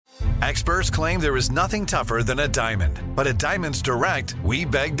Experts claim there is nothing tougher than a diamond. But at Diamonds Direct, we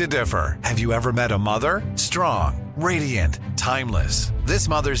beg to differ. Have you ever met a mother? Strong, radiant, timeless. This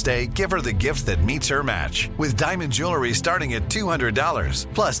Mother's Day, give her the gift that meets her match. With diamond jewelry starting at $200.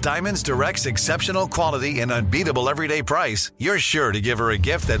 Plus, Diamonds Direct's exceptional quality and unbeatable everyday price, you're sure to give her a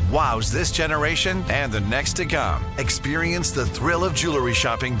gift that wows this generation and the next to come. Experience the thrill of jewelry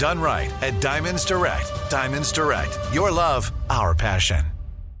shopping done right at Diamonds Direct. Diamonds Direct. Your love, our passion.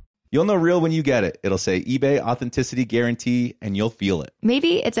 You'll know real when you get it. It'll say eBay Authenticity Guarantee, and you'll feel it.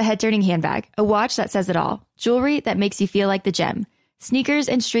 Maybe it's a head-turning handbag, a watch that says it all, jewelry that makes you feel like the gem, sneakers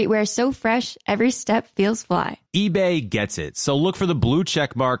and streetwear so fresh, every step feels fly. eBay gets it. So look for the blue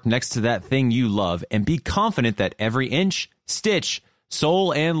check mark next to that thing you love and be confident that every inch, stitch,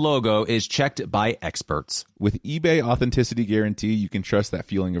 sole, and logo is checked by experts. With eBay Authenticity Guarantee, you can trust that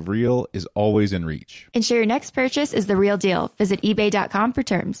feeling of real is always in reach. Ensure your next purchase is the real deal. Visit eBay.com for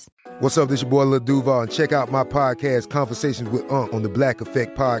terms. What's up, this your boy Lil Duval, and check out my podcast, Conversations with Unc, on the Black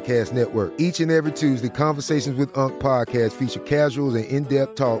Effect Podcast Network. Each and every Tuesday, Conversations with Unc podcast feature casuals and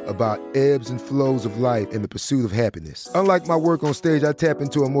in-depth talk about ebbs and flows of life and the pursuit of happiness. Unlike my work on stage, I tap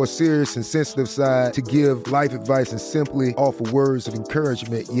into a more serious and sensitive side to give life advice and simply offer words of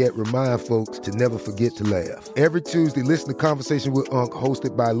encouragement, yet remind folks to never forget to laugh. Every Tuesday, listen to Conversation with Unc,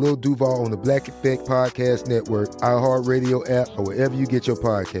 hosted by Lil Duval on the Black Effect Podcast Network, iHeartRadio app, or wherever you get your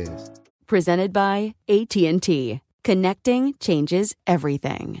podcasts. Presented by AT&T. Connecting changes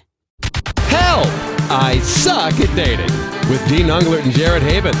everything. Help! I Suck at Dating with Dean Unglert and Jared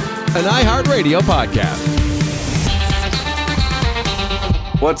Haben, an iHeartRadio podcast.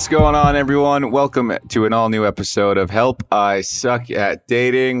 What's going on, everyone? Welcome to an all-new episode of Help, I Suck at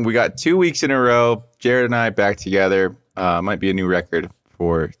Dating. We got 2 weeks in a row. Jared and I back together. Might be a new record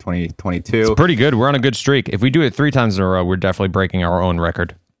for 2022. It's pretty good. We're on a good streak. If we do it 3 times in a row, we're definitely breaking our own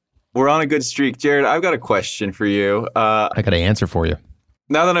record. We're on a good streak. Jared, I've got a question for you. I got an answer for you.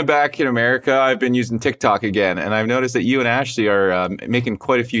 Now that I'm back in America, I've been using TikTok again, and I've noticed that you and Ashley are making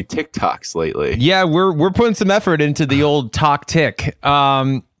quite a few TikToks lately. Yeah, we're putting some effort into the old talk tick.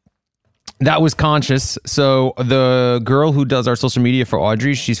 That was conscious. So the girl who does our social media for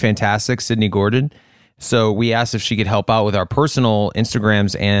Audrey, she's fantastic, Sydney Gordon. So we asked if she could help out with our personal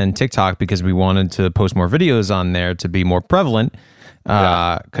Instagrams and TikTok because we wanted to post more videos on there to be more prevalent.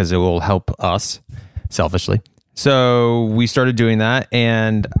 Because it will help us selfishly. So we started doing that,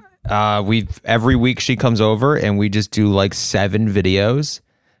 and every week she comes over and we just do like 7 videos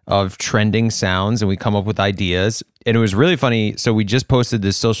of trending sounds, and we come up with ideas. And it was really funny. So we just posted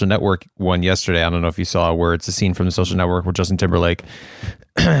this Social Network one yesterday. I don't know if you saw, where it's a scene from the Social Network with Justin Timberlake.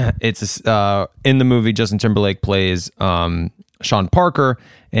 It's in the movie, Justin Timberlake plays Sean Parker,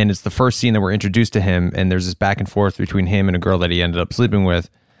 and it's the first scene that we're introduced to him, and there's this back and forth between him and a girl that he ended up sleeping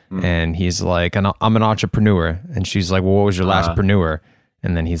with, and he's like, I'm an entrepreneur, and she's like, well, what was your last preneur?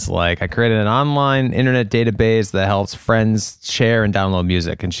 And then he's like, I created an online internet database that helps friends share and download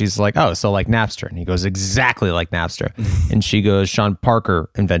music. And she's like, oh, so like Napster. And he goes, exactly like Napster. And she goes, Sean Parker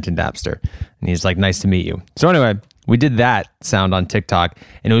invented Napster. And he's like, nice to meet you. So anyway, we did that sound on TikTok,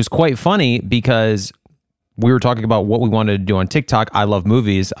 and it was quite funny because we were talking about what we wanted to do on TikTok. I love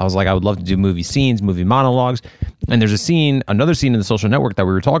movies. I was like, I would love to do movie scenes, movie monologues. And there's another scene in the Social Network that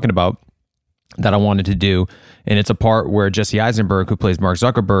we were talking about that I wanted to do. And it's a part where Jesse Eisenberg, who plays Mark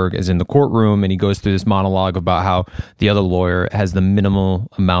Zuckerberg, is in the courtroom, and he goes through this monologue about how the other lawyer has the minimal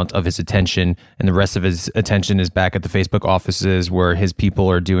amount of his attention, and the rest of his attention is back at the Facebook offices where his people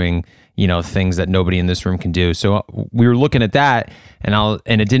are doing, things that nobody in this room can do. So we were looking at that, and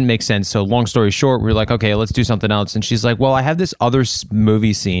it didn't make sense. So long story short, we were like, okay, let's do something else. And she's like, well, I have this other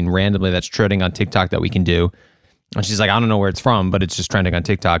movie scene randomly that's trending on TikTok that we can do. And she's like, I don't know where it's from, but it's just trending on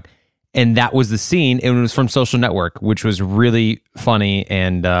TikTok. And that was the scene. It was from Social Network, which was really funny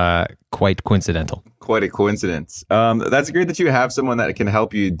and quite coincidental. Quite a coincidence. That's great that you have someone that can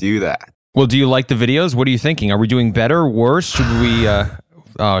help you do that. Well, do you like the videos? What are you thinking? Are we doing better, worse? Should we...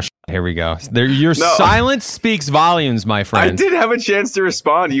 here we go. Your silence speaks volumes, my friend. I did have a chance to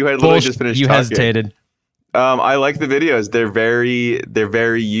respond. You had literally just finished talking. You hesitated. I like the videos. They're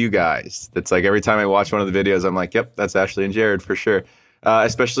very you guys. That's like every time I watch one of the videos, I'm like, yep, that's Ashley and Jared for sure.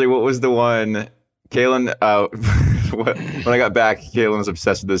 Especially what was the one, Kaylin, when I got back, Kaylin was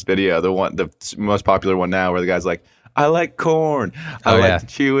obsessed with this video, the most popular one now, where the guy's like, I like corn, I like to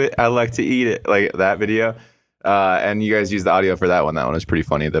chew it, I like to eat it, like that video. And you guys used the audio for that one. That one was pretty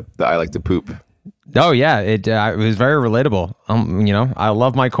funny, the I like to poop. Oh yeah, it was very relatable. I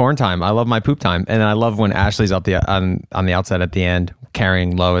love my corn time, I love my poop time, and I love when Ashley's on the outside at the end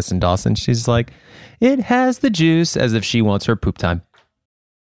carrying Lois and Dawson. She's like, it has the juice, as if she wants her poop time.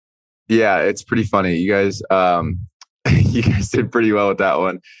 Yeah, it's pretty funny. You guys, you guys did pretty well with that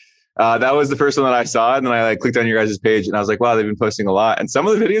one. That was the first one that I saw, and then I clicked on your guys' page, and I was like, "Wow, they've been posting a lot." And some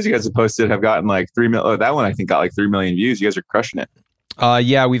of the videos you guys have posted have gotten 3 million. Oh, that one I think got 3 million views. You guys are crushing it.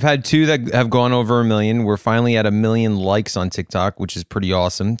 Yeah, we've had 2 that have gone over 1 million. We're finally at 1 million likes on TikTok, which is pretty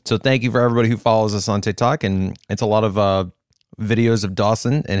awesome. So thank you for everybody who follows us on TikTok, and it's a lot of videos of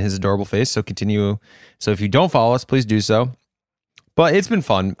Dawson and his adorable face. So continue. So if you don't follow us, please do so. But it's been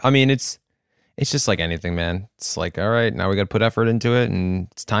fun. I mean, it's just like anything, man. It's all right, now we got to put effort into it, and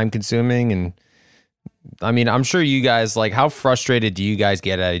it's time consuming. And I mean, I'm sure you guys how frustrated do you guys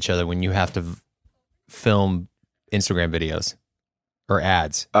get at each other when you have to film Instagram videos or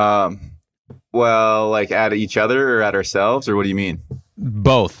ads? Well, at each other or at ourselves, or what do you mean?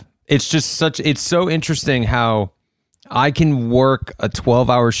 Both. It's just it's so interesting how I can work a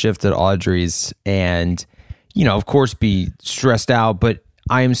 12-hour shift at Audrey's and, of course, be stressed out, but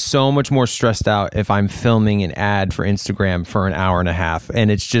I am so much more stressed out if I'm filming an ad for Instagram for an hour and a half.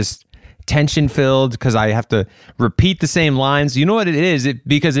 And it's just tension filled because I have to repeat the same lines. You know what it is?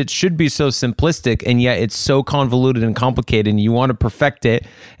 Because it should be so simplistic, and yet it's so convoluted and complicated, and you want to perfect it.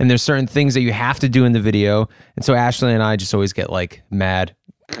 And there's certain things that you have to do in the video. And so Ashley and I just always get mad,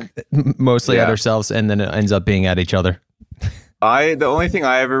 mostly at ourselves, and then it ends up being at each other. The only thing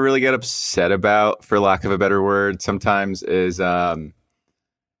I ever really get upset about, for lack of a better word, sometimes is and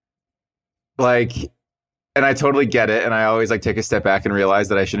I totally get it, and I always take a step back and realize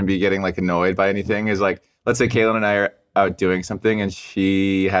that I shouldn't be getting annoyed by anything, is let's say Kaylin and I are out doing something and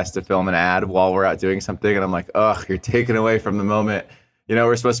she has to film an ad while we're out doing something, and I'm like, ugh, you're taken away from the moment.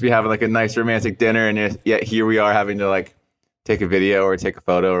 We're supposed to be having a nice romantic dinner, and yet here we are having to take a video or take a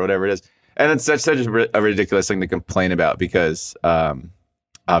photo or whatever it is. And it's such a ridiculous thing to complain about, because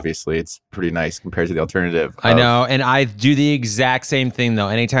obviously it's pretty nice compared to the alternative. I know, and I do the exact same thing though.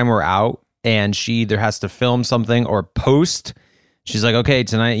 Anytime we're out and she either has to film something or post, she's like, okay,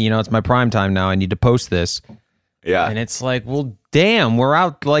 tonight, it's my prime time now, I need to post this. Yeah. And it's well, damn, we're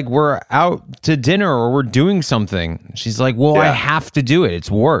out to dinner or we're doing something. She's like, well, I have to do it,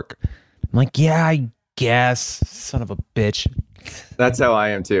 it's work. I'm like, yeah, I guess, son of a bitch. That's how I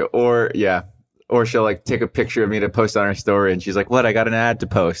am too. Or she'll take a picture of me to post on her story, and she's like, what, I got an ad to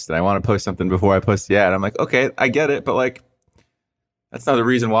post and I want to post something before I post the ad. I'm like, okay, I get it, but that's not the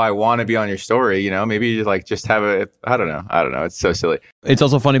reason why I want to be on your story. Maybe you just have I don't know. It's so silly. It's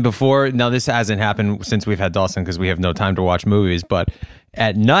also funny now this hasn't happened since we've had Dawson because we have no time to watch movies, but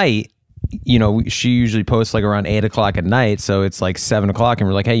at night, she usually posts around 8:00 at night. So it's 7:00 and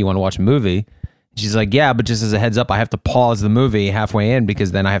we're like, hey, you want to watch a movie? She's like, yeah, but just as a heads up, I have to pause the movie halfway in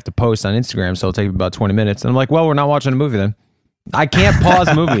because then I have to post on Instagram. So it'll take about 20 minutes. And I'm like, well, we're not watching a movie then. I can't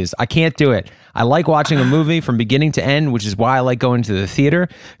pause movies. I can't do it. I like watching a movie from beginning to end, which is why I like going to the theater,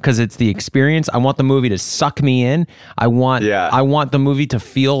 because it's the experience. I want the movie to suck me in. I want the movie to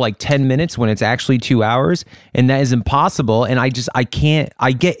feel 10 minutes when it's actually 2 hours. And that is impossible. And I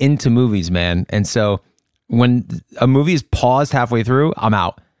get into movies, man. And so when a movie is paused halfway through, I'm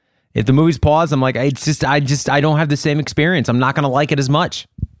out. If the movie's paused, I'm like, I don't have the same experience. I'm not going to like it as much.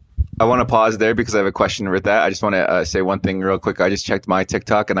 I want to pause there because I have a question with that. I just want to say one thing real quick. I just checked my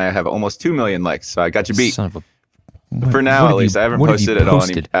TikTok and I have almost 2 million likes. So I got you beat. For now, at least. I haven't posted at all.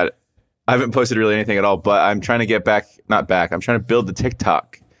 I haven't posted really anything at all, but I'm trying to get I'm trying to build the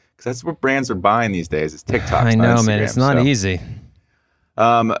TikTok, because that's what brands are buying these days. It's TikTok. I know, man. It's not easy.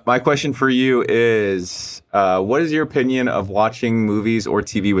 My question for you is, what is your opinion of watching movies or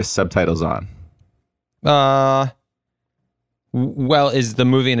TV with subtitles on? Well, is the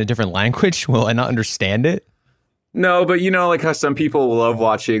movie in a different language? Will I not understand it? No, but how some people love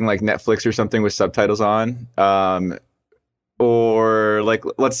watching Netflix or something with subtitles on. Or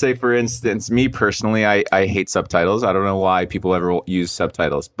let's say, for instance, me personally, I hate subtitles. I don't know why people ever use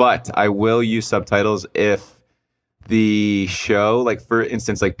subtitles, but I will use subtitles if the show, for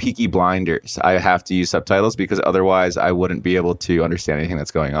instance, Peaky Blinders, I have to use subtitles because otherwise I wouldn't be able to understand anything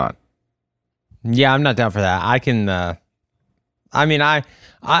that's going on. Yeah, I'm not down for that. I can, no,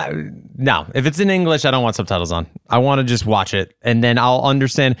 if it's in English, I don't want subtitles on. I want to just watch it and then I'll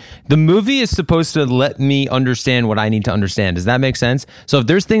understand. The movie is supposed to let me understand what I need to understand. Does that make sense? So if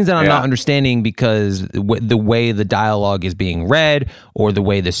there's things that I'm not understanding because the way the dialogue is being read or the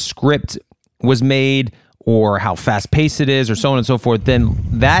way the script was made or how fast paced it is or so on and so forth, then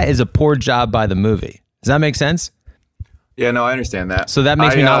that is a poor job by the movie. Does that make sense? Yeah, no, I understand that. So that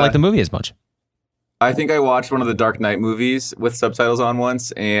makes me not like the movie as much. I think I watched one of the Dark Knight movies with subtitles on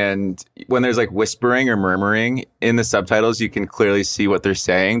once, and when there's whispering or murmuring in the subtitles, you can clearly see what they're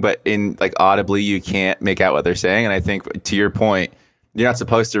saying, but in audibly, you can't make out what they're saying. And I think, to your point, you're not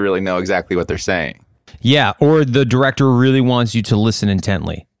supposed to really know exactly what they're saying. Yeah, or the director really wants you to listen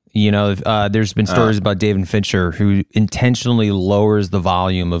intently. You know, there's been stories about David Fincher who intentionally lowers the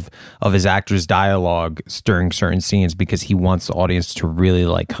volume of his actors' dialogue during certain scenes because he wants the audience to really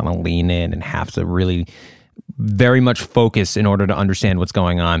like kind of lean in and have to really very much focus in order to understand what's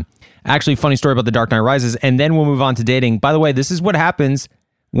going on. Actually, funny story about The Dark Knight Rises, and then we'll move on to dating. By the way, this is what happens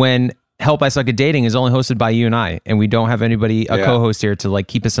when Help I Suck at Dating is only hosted by you and I, and we don't have anybody, a co-host here to like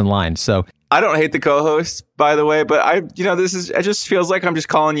keep us in line. So I don't hate the co-host, by the way, but it just feels like I'm just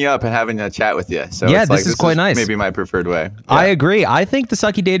calling you up and having a chat with you. So yeah, it's this is quite nice. Maybe my preferred way. Yeah. I agree. I think the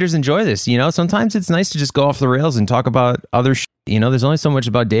sucky daters enjoy this. You know, sometimes it's nice to just go off the rails and talk about other shit. You know, there's only so much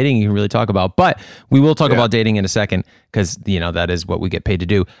about dating you can really talk about, but we will talk about dating in a second because, you know, that is what we get paid to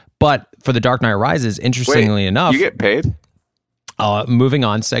do. But for The Dark Knight Rises, interestingly enough, you get paid? Moving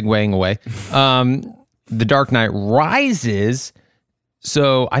on, segueing away. The Dark Knight Rises.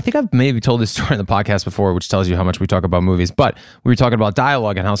 So I think I've maybe told this story in the podcast before, which tells you how much we talk about movies, but we were talking about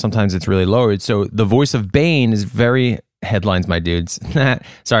dialogue and how sometimes it's really lowered. So the voice of Bane is very headlines, my dudes.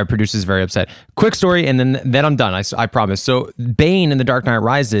 Sorry, producer's very upset. Quick story, and then I'm done. I promise. So Bane in The Dark Knight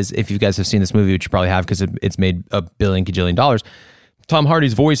Rises, if you guys have seen this movie, which you probably have because it's made $1 billion kajillion, Tom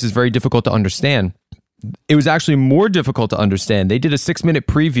Hardy's voice is very difficult to understand. It was actually more difficult to understand. They did a 6-minute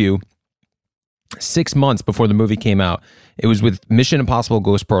preview 6 months before the movie came out. It was with Mission Impossible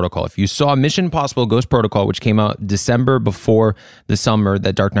Ghost Protocol. If you saw Mission Impossible Ghost Protocol, which came out December before the summer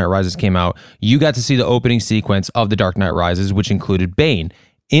that Dark Knight Rises came out, you got to see the opening sequence of The Dark Knight Rises, which included Bane.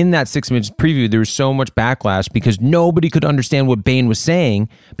 In that 6-minute preview, there was so much backlash because nobody could understand what Bane was saying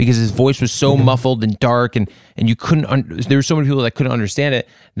because his voice was so muffled and dark, and you couldn't. There were so many people that couldn't understand it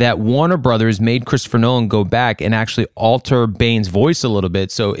that Warner Brothers made Christopher Nolan go back and actually alter Bane's voice a little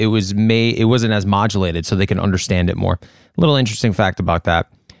bit, so it wasn't as modulated, so they can understand it more. Little interesting fact about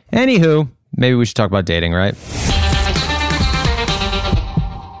that. Anywho, maybe we should talk about dating, right?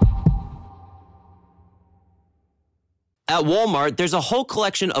 At Walmart, there's a whole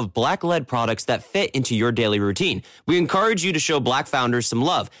collection of Black-led products that fit into your daily routine. We encourage you to show Black founders some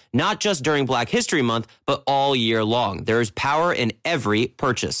love, not just during Black History Month, but all year long. There is power in every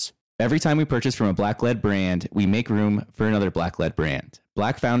purchase. Every time we purchase from a Black-led brand, we make room for another Black-led brand.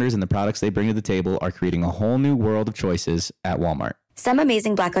 Black founders and the products they bring to the table are creating a whole new world of choices at Walmart. Some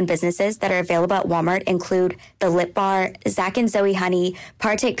amazing Black-owned businesses that are available at Walmart include The Lip Bar, Zach and Zoe Honey,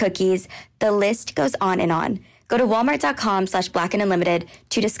 Partake Cookies. The list goes on and on. Go to walmart.com/Black and Unlimited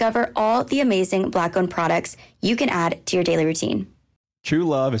to discover all the amazing Black-owned products you can add to your daily routine. True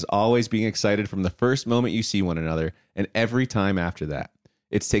love is always being excited from the first moment you see one another and every time after that.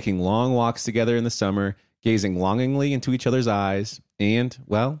 It's taking long walks together in the summer, gazing longingly into each other's eyes, and,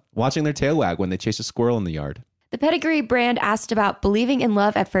 well, watching their tail wag when they chase a squirrel in the yard. The Pedigree brand asked about believing in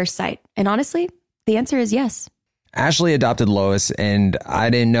love at first sight. And honestly, the answer is yes. Ashley adopted Lois, and I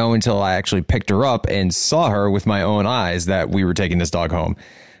didn't know until I actually picked her up and saw her with my own eyes that we were taking this dog home.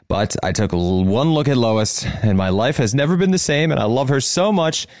 But I took one look at Lois, and my life has never been the same, and I love her so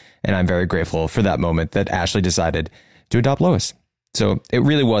much, and I'm very grateful for that moment that Ashley decided to adopt Lois. So it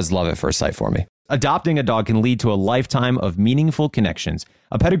really was love at first sight for me. Adopting a dog can lead to a lifetime of meaningful connections.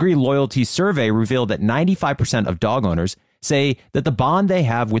 A Pedigree loyalty survey revealed that 95% of dog owners say that the bond they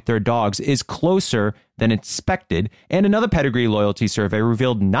have with their dogs is closer than expected. And another Pedigree loyalty survey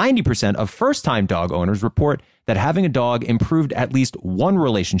revealed 90% of first-time dog owners report that having a dog improved at least one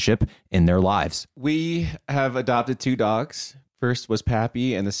relationship in their lives. We have adopted 2 dogs. First was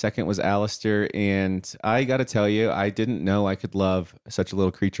Pappy, and the second was Alistair. And I got to tell you, I didn't know I could love such a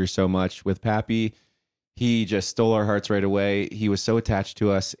little creature so much. With Pappy, he just stole our hearts right away. He was so attached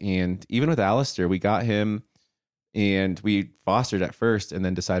to us. And even with Alistair, we got him and we fostered at first and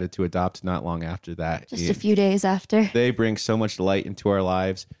then decided to adopt not long after that. Just a few days after. They bring so much light into our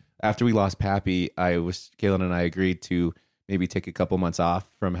lives. After we lost Pappy, Kaylin and I agreed to maybe take a couple months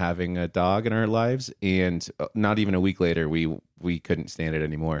off from having a dog in our lives. And not even a week later, we couldn't stand it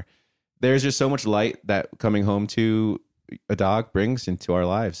anymore. There's just so much light that coming home to a dog brings into our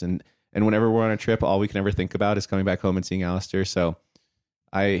lives. And whenever we're on a trip, all we can ever think about is coming back home and seeing Alistair. So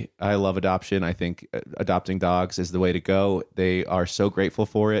I love adoption. I think adopting dogs is the way to go. They are so grateful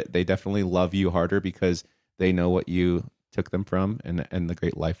for it. They definitely love you harder because they know what you took them from and the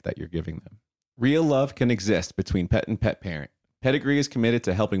great life that you're giving them. Real love can exist between pet and pet parent. Pedigree is committed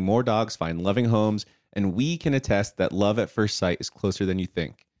to helping more dogs find loving homes, and we can attest that love at first sight is closer than you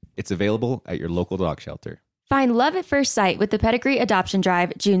think. It's available at your local dog shelter. Find love at first sight with the Pedigree Adoption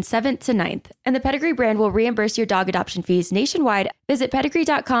Drive June 7th to 9th, and the Pedigree brand will reimburse your dog adoption fees nationwide. Visit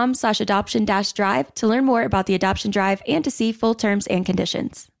pedigree.com/adoption-drive to learn more about the adoption drive and to see full terms and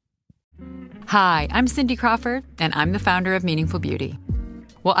conditions. Hi, I'm Cindy Crawford, and I'm the founder of Meaningful Beauty.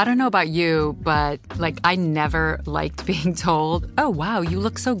 Well, I don't know about you, but I never liked being told, oh, wow, you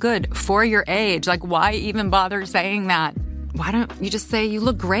look so good for your age. Why even bother saying that? Why don't you just say you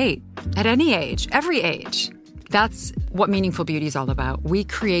look great at any age, every age? That's what Meaningful Beauty is all about. We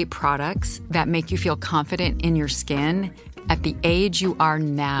create products that make you feel confident in your skin at the age you are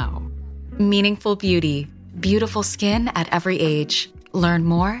now. Meaningful Beauty. Beautiful skin at every age. Learn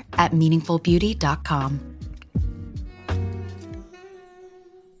more at meaningfulbeauty.com.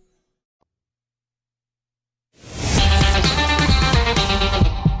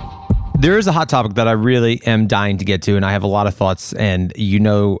 There is a hot topic that I really am dying to get to, and I have a lot of thoughts. And I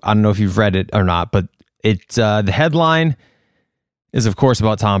don't know if you've read it or not, but it's the headline is, of course,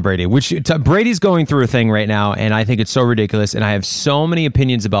 about Tom Brady, which Brady's going through a thing right now, and I think it's so ridiculous, and I have so many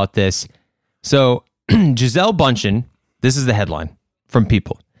opinions about this. So Gisele Bündchen, this is the headline from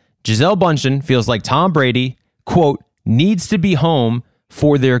People. Gisele Bündchen feels like Tom Brady, quote, needs to be home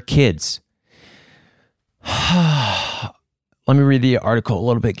for their kids. Let me read the article a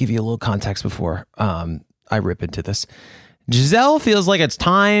little bit, give you a little context before I rip into this. Gisele feels like it's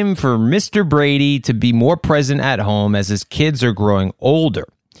time for Mr. Brady to be more present at home as his kids are growing older.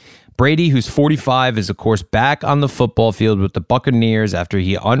 Brady, who's 45, is of course back on the football field with the Buccaneers after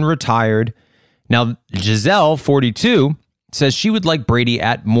he unretired. Now, Gisele, 42, says she would like Brady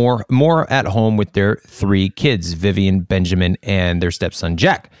at more at home with their 3 kids, Vivian, Benjamin, and their stepson,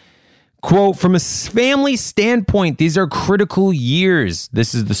 Jack. Quote, from a family standpoint, these are critical years.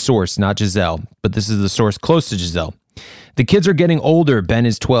 This is the source, not Gisele, but this is the source close to Gisele. The kids are getting older. Ben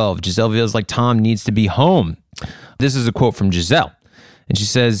is 12. Gisele feels like Tom needs to be home. This is a quote from Gisele. And she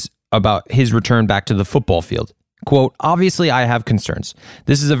says about his return back to the football field. Quote, obviously, I have concerns.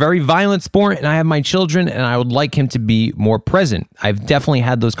 This is a very violent sport, and I have my children, and I would like him to be more present. I've definitely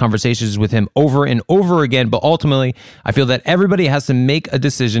had those conversations with him over and over again, but ultimately, I feel that everybody has to make a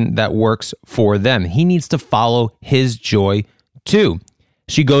decision that works for them. He needs to follow his joy, too.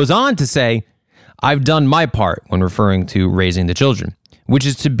 She goes on to say, I've done my part when referring to raising the children, which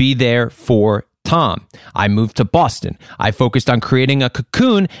is to be there for Tom. I moved to Boston. I focused on creating a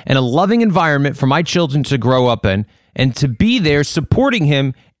cocoon and a loving environment for my children to grow up in and to be there supporting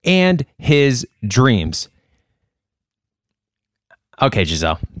him and his dreams. Okay,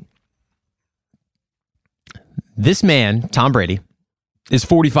 Gisele. This man, Tom Brady, is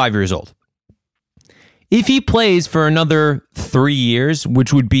 45 years old. If he plays for another 3 years,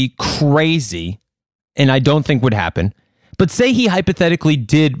 which would be crazy, and I don't think would happen, but say he hypothetically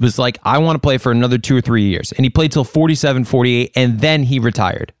was like, I want to play for another 2 or 3 years. And he played till 47, 48, and then he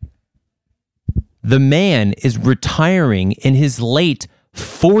retired. The man is retiring in his late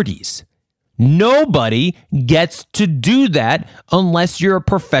 40s. Nobody gets to do that unless you're a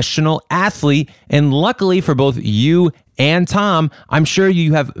professional athlete. And luckily for both you and Tom, I'm sure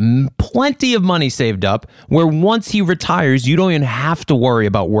you have plenty of money saved up where once he retires, you don't even have to worry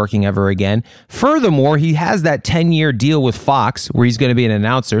about working ever again. Furthermore, he has that 10-year deal with Fox where he's going to be an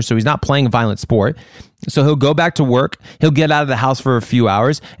announcer, so he's not playing a violent sport. So he'll go back to work, he'll get out of the house for a few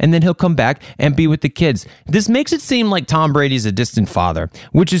hours, and then he'll come back and be with the kids. This makes it seem like Tom Brady's a distant father,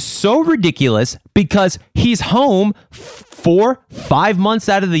 which is so ridiculous because he's home 4-5 months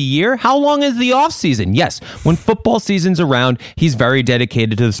out of the year. How long is the off season? Yes, when football season's around, he's very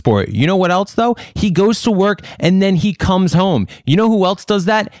dedicated to the sport. You know what else, though? He goes to work and then he comes home. You know who else does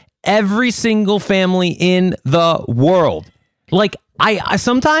that? Every single family in the world. Like, I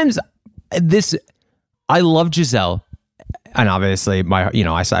sometimes this... I love Gisele, and obviously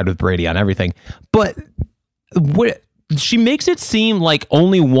I side with Brady on everything, but she makes it seem like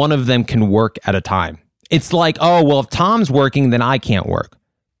only one of them can work at a time. It's like, oh, well, if Tom's working, then I can't work.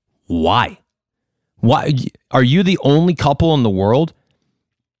 Why? Why are you the only couple in the world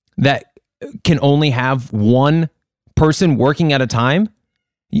that can only have one person working at a time?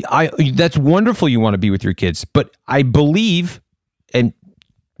 That's wonderful. You want to be with your kids, but I believe, and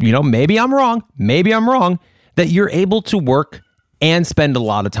maybe I'm wrong, that you're able to work and spend a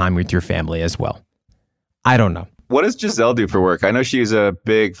lot of time with your family as well. I don't know. What does Gisele do for work? I know she's a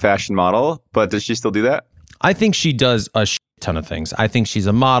big fashion model, but does she still do that? I think she does a ton of things. I think she's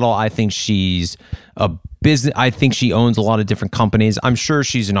a model. I think she's a business. I think she owns a lot of different companies. I'm sure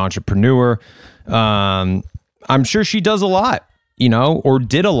she's an entrepreneur. I'm sure she does a lot, or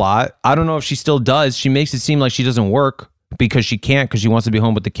did a lot. I don't know if she still does. She makes it seem like she doesn't work because she can't, because she wants to be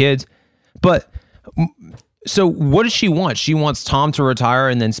home with the kids. But So what does she want? She wants Tom to retire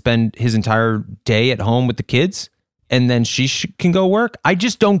and then spend his entire day at home with the kids, and then she can go work? I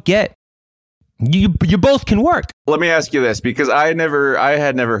just don't get. You both can work. Let me ask you this, because I had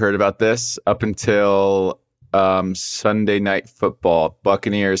never heard about this up until Sunday Night Football,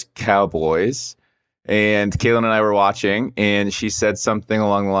 Buccaneers Cowboys, and Kaylin and I were watching, and she said something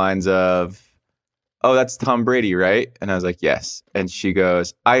along the lines of, "Oh, that's Tom Brady, right?" And I was like, "Yes." And she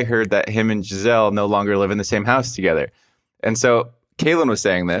goes, "I heard that him and Giselle no longer live in the same house together." And so Kaylin was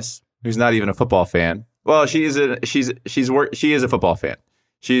saying this, who's not even a football fan. Well, she is a football fan.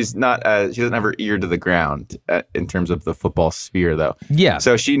 She's not. She doesn't have her ear to the ground in terms of the football sphere, though. Yeah.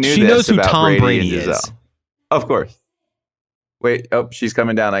 So she knew. She this knows who about Tom Brady Brady and Giselle. is. Of course. Wait. Oh, she's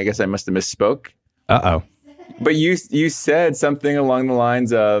coming down. I guess I must have misspoke. Uh-oh. But you said something along the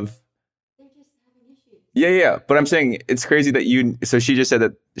lines of. Yeah. But I'm saying it's crazy that you. So she just said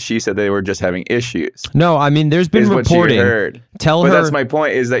that she said they were just having issues. No, I mean, there's been reporting. What she heard. Tell but her. That's my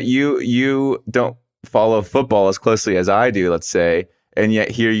point. Is that you don't follow football as closely as I do, let's say. And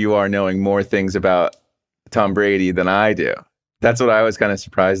yet here you are knowing more things about Tom Brady than I do. That's what I was kind of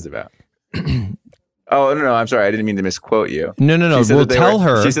surprised about. Oh, no, I'm sorry. I didn't mean to misquote you. No. Well, tell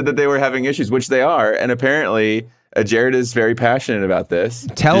her. She said that they were having issues, which they are. And apparently, Jared is very passionate about this.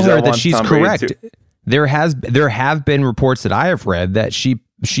 Tell Giselle her that wants she's Tom Brady correct. There have been reports that I have read that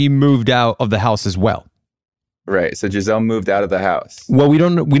she moved out of the house as well. Right. So Giselle moved out of the house. Well, we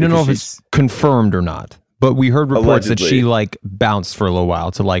don't know if it's confirmed or not. But we heard reports that she bounced for a little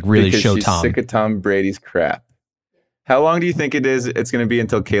while to really show she's Tom. Sick of Tom Brady's crap. How long do you think it's going to be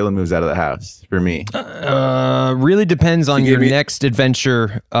until Kaylin moves out of the house for me? Really depends on your next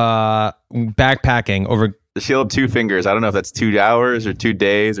adventure. Backpacking over. She'll have 2 fingers. I don't know if that's 2 hours or 2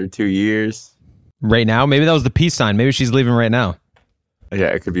 days or 2 years. Right now, maybe that was the peace sign. Maybe she's leaving right now. Yeah,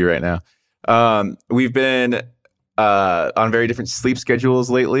 it could be right now. We've been on very different sleep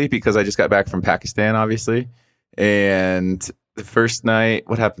schedules lately because I just got back from Pakistan, obviously. And the first night,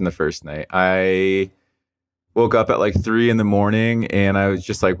 what happened the first night? I woke up at 3 a.m. and I was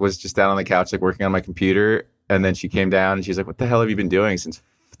just down on the couch, working on my computer. And then she came down and she's like, "What the hell have you been doing since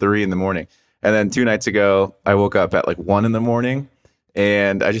 3 a.m?" And then 2 nights ago, I woke up at 1 a.m.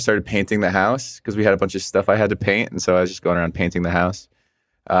 and I just started painting the house because we had a bunch of stuff I had to paint. And so I was just going around painting the house.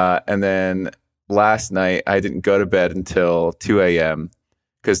 And then last night, I didn't go to bed until 2 a.m.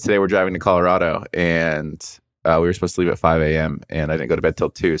 because today we're driving to Colorado and we were supposed to leave at 5 a.m. and I didn't go to bed till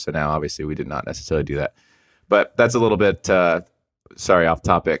 2. So now, obviously, we did not necessarily do that. But that's a little bit, off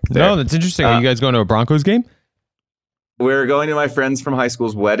topic there. No, that's interesting. Are you guys going to a Broncos game? We're going to my friend's from high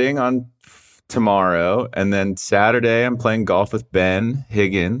school's wedding on tomorrow. And then Saturday, I'm playing golf with Ben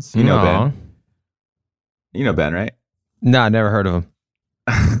Higgins. You know Ben. You know Ben, right? Nah, never heard of him.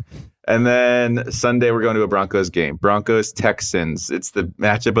 And then Sunday, we're going to a Broncos game. Broncos-Texans. It's the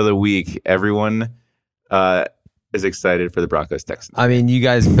matchup of the week. Everyone is excited for the Broncos-Texans. I mean, you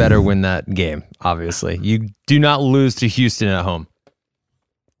guys better win that game, obviously. You do not lose to Houston at home.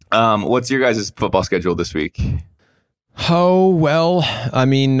 What's your guys' football schedule this week? Oh, well, I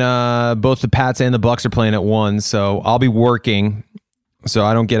mean, both the Pats and the Bucks are playing at 1, so I'll be working. So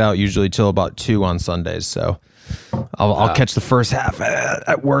I don't get out usually till about 2 on Sundays, so I'll catch the first half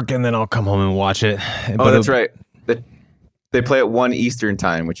at work, and then I'll come home and watch it. But that's right. They play at 1 Eastern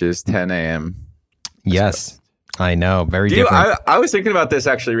time, which is 10 a.m. Yes, I know. Very different. I was thinking about this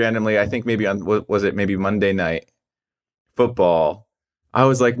actually randomly. I think maybe maybe Monday Night Football. I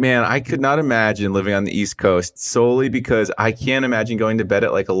was like, man, I could not imagine living on the East Coast solely because I can't imagine going to bed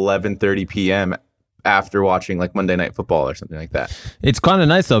at 11:30 p.m. after watching Monday Night Football or something like that. It's kind of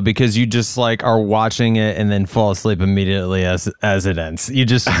nice though because you just are watching it and then fall asleep immediately as it ends. You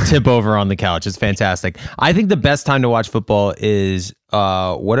just tip over on the couch. It's fantastic. I think the best time to watch football is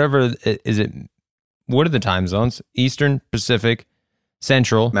whatever is it. What are the time zones? Eastern, Pacific,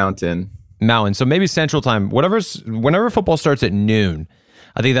 Central, Mountain. So maybe Central time. Whenever football starts at noon.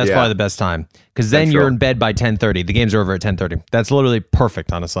 I think that's probably the best time because then you're in bed by 10:30. The games are over at 10:30. That's literally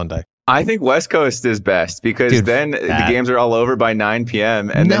perfect on a Sunday. I think West Coast is best because then the games are all over by 9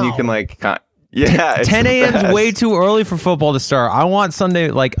 p.m. and then you can 10 a.m. is way too early for football to start. I want Sunday,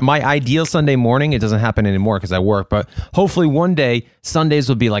 my ideal Sunday morning. It doesn't happen anymore because I work, but hopefully one day Sundays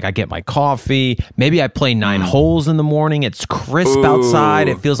will be I get my coffee. Maybe I play 9 holes in the morning. It's crisp outside.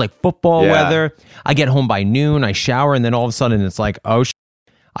 It feels like football weather. I get home by noon. I shower and then all of a sudden it's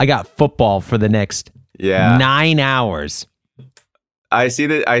I got football for the next 9 hours. I see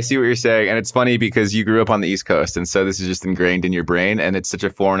that. I see what you're saying. And it's funny because you grew up on the East Coast. And so this is just ingrained in your brain. And it's such a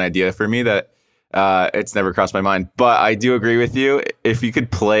foreign idea for me that it's never crossed my mind. But I do agree with you. If you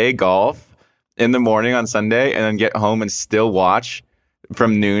could play golf in the morning on Sunday and then get home and still watch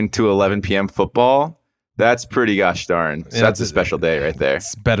from noon to 11 p.m. football, that's pretty gosh darn. So that's a special day right there.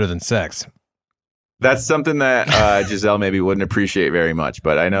 It's better than sex. That's something that Giselle maybe wouldn't appreciate very much,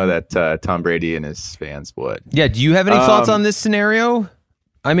 but I know that Tom Brady and his fans would. Yeah. Do you have any thoughts on this scenario?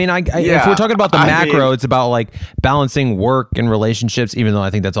 I mean, if we're talking about the macro, it's about like balancing work and relationships, even though I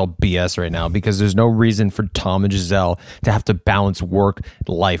think that's all BS right now, because there's no reason for Tom and Giselle to have to balance work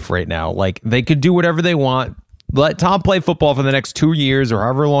life right now. Like, they could do whatever they want. Let Tom play football for the next 2 years or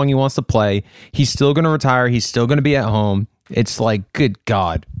however long he wants to play. He's still going to retire. He's still going to be at home. It's like, good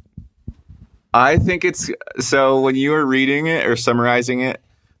God. I think so when you were reading it or summarizing it,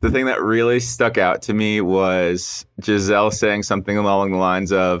 the thing that really stuck out to me was Giselle saying something along the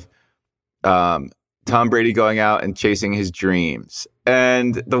lines of Tom Brady going out and chasing his dreams.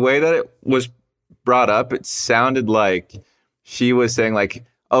 And the way that it was brought up, it sounded like she was saying like,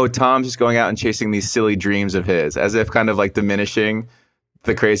 oh, Tom's just going out and chasing these silly dreams of his, as if kind of like diminishing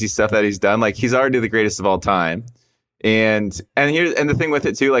the crazy stuff that he's done. Like, he's already the greatest of all time. And the thing with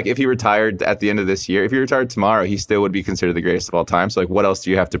it too, like if he retired at the end of this year, if he retired tomorrow, he still would be considered the greatest of all time. So like, what else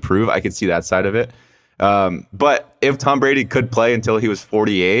do you have to prove? I could see that side of it. But if Tom Brady could play until he was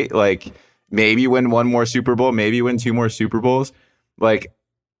 48, like maybe win one more Super Bowl, maybe win 2 more Super Bowls, like,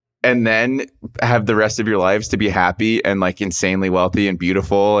 and then have the rest of your lives to be happy and like insanely wealthy and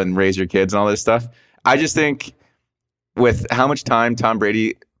beautiful and raise your kids and all this stuff. I just think with how much time Tom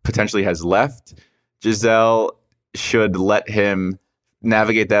Brady potentially has left, Giselle should let him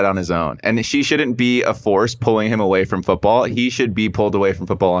navigate that on his own. And she shouldn't be a force pulling him away from football. He should be pulled away from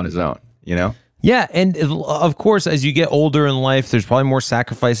football on his own, you know? Yeah, and of course, as you get older in life, there's probably more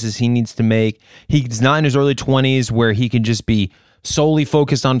sacrifices he needs to make. He's not in his early 20s where he can just be solely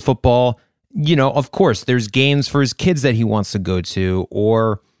focused on football. You know, of course, there's games for his kids that he wants to go to,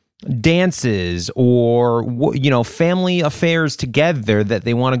 or dances, or, you know, family affairs together that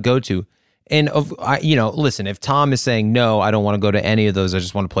they want to go to. And, listen, if Tom is saying, no, I don't want to go to any of those, I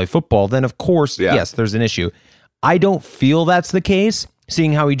just want to play football, then of course, yes, there's an issue. I don't feel that's the case,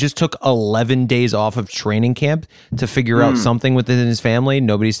 seeing how he just took 11 days off of training camp to figure out something within his family.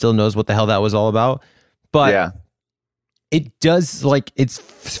 Nobody still knows what the hell that was all about. But it does, like, it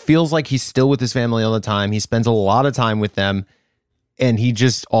feels like he's still with his family all the time. He spends a lot of time with them, and he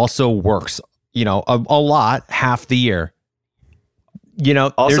just also works, you know, a lot, half the year. You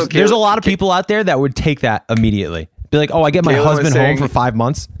know, also, there's a lot of people out there that would take that immediately. Be like, oh, I get my husband home for 5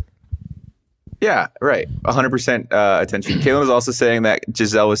 months. Yeah, right. 100% attention. Caitlin was also saying that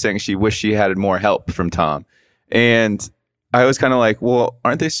Giselle was saying she wished she had more help from Tom. And I was kind of like, well,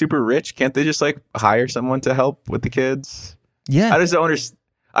 aren't they super rich? Can't they just like hire someone to help with the kids? Yeah. I just don't understand.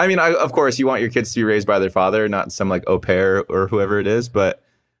 I mean, of course, you want your kids to be raised by their father, not some like au pair or whoever it is. But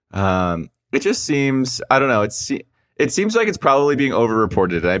it just seems, I don't know. It seems like it's probably being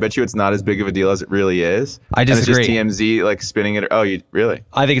overreported, and I bet you it's not as big of a deal as it really is. I disagree. And it's just TMZ like spinning it. Oh, you really?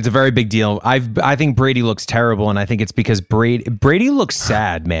 I think it's a very big deal. I think Brady looks terrible, and I think it's because Brady looks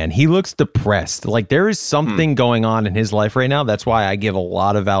sad, man. He looks depressed. Like there is something going on in his life right now. That's why I give a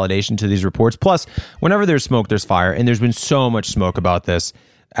lot of validation to these reports. Plus, whenever there's smoke, there's fire, and there's been so much smoke about this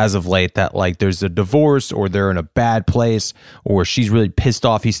as of late that like there's a divorce, or they're in a bad place, or she's really pissed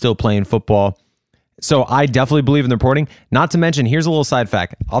off he's still playing football. So I definitely believe in the reporting. Not to mention, here's a little side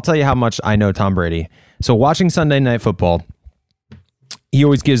fact. I'll tell you how much I know Tom Brady. So watching Sunday Night Football, he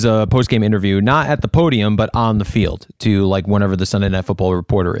always gives a post-game interview, not at the podium, but on the field to like whenever the Sunday Night Football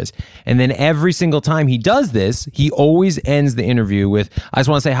reporter is. And then every single time he does this, he always ends the interview with, I just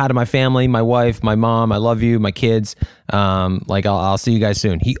want to say hi to my family, my wife, my mom, I love you, my kids. Like I'll see you guys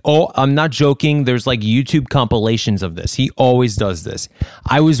soon. I'm not joking. There's like YouTube compilations of this. He always does this.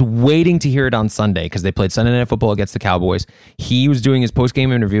 I was waiting to hear it on Sunday because they played Sunday Night Football against the Cowboys. He was doing his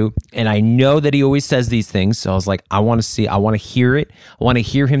post-game interview, and I know that he always says these things. So I was like, I want to hear it. I want to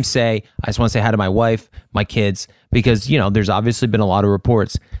hear him say, I just want to say hi to my wife, my kids, because, you know, there's obviously been a lot of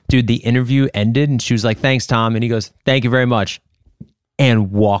reports. Dude, the interview ended and she was like, thanks, Tom. And he goes, thank you very much.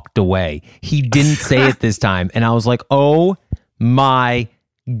 And walked away. He didn't say it this time. And I was like, oh my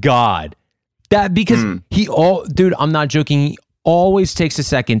God. That because dude, I'm not joking. He always takes a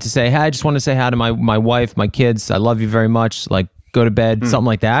second to say, hey, I just want to say hi to my wife, my kids. I love you very much. Like, go to bed, something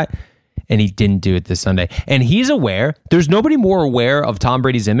like that. And he didn't do it this Sunday. And he's aware. There's nobody more aware of Tom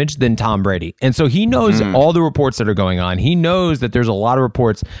Brady's image than Tom Brady. And so he knows all the reports that are going on. He knows that there's a lot of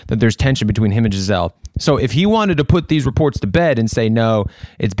reports that there's tension between him and Giselle. So if he wanted to put these reports to bed and say, no,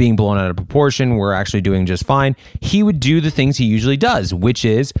 it's being blown out of proportion, we're actually doing just fine, he would do the things he usually does, which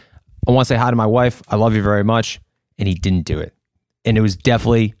is, I want to say hi to my wife. I love you very much. And he didn't do it. And it was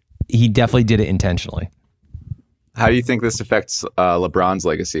definitely he definitely did it intentionally. How do you think this affects LeBron's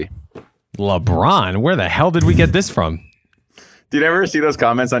legacy? LeBron? Where the hell did we get this from? Do you ever see those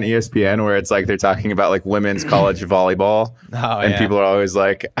comments on ESPN where it's like they're talking about like women's college volleyball? And people are always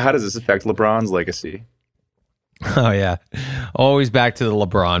like, how does this affect LeBron's legacy? Oh, yeah. Always back to the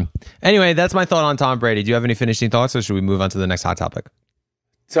LeBron. Anyway, that's my thought on Tom Brady. Do you have any finishing thoughts, or should we move on to the next hot topic?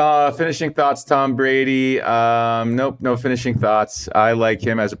 Finishing thoughts, Tom Brady. Nope, no finishing thoughts. I like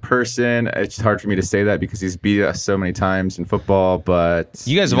him as a person. It's hard for me to say that because he's beat us so many times in football, but...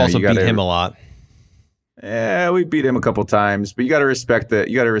 You guys have also beat him a lot. Yeah, we beat him a couple times, but you got to respect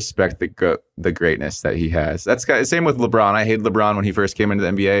the greatness that he has. That's same with LeBron. I hated LeBron when he first came into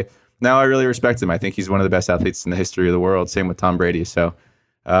the NBA. Now I really respect him. I think he's one of the best athletes in the history of the world. Same with Tom Brady. So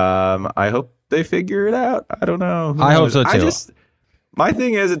I hope they figure it out. I don't know. I hope so too. My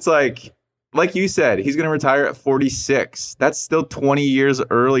thing is, it's like you said, he's going to retire at 46. That's still 20 years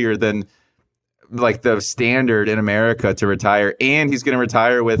earlier than like the standard in America to retire, and he's going to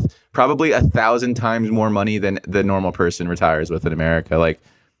retire with probably 1,000 times more money than the normal person retires with in America. Like,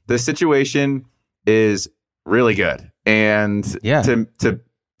 the situation is really good, and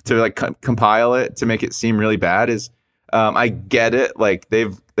to like compile it to make it seem really bad is I get it. Like,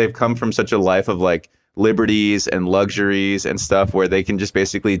 they've come from such a life of like liberties and luxuries and stuff where they can just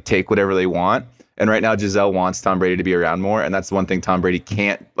basically take whatever they want. And right now, Giselle wants Tom Brady to be around more. And that's the one thing Tom Brady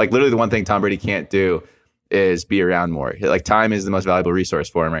can't, like literally the one thing Tom Brady can't do is be around more. Like, time is the most valuable resource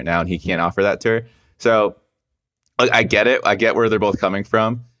for him right now, and he can't offer that to her. So I get it. I get where they're both coming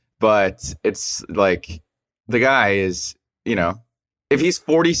from. But it's like, the guy is, you know, if he's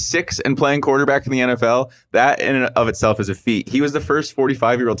 46 and playing quarterback in the NFL, that in and of itself is a feat. He was the first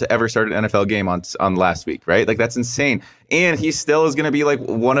 45-year-old to ever start an NFL game on last week, right? Like, that's insane. And he still is going to be like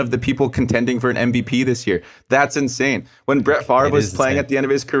one of the people contending for an MVP this year. That's insane. When Brett Favre was playing at the end of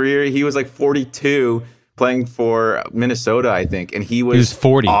his career, he was like 42 playing for Minnesota, I think. And he was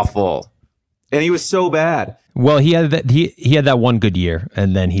 40. Awful. And he was so bad. Well, he had that one good year,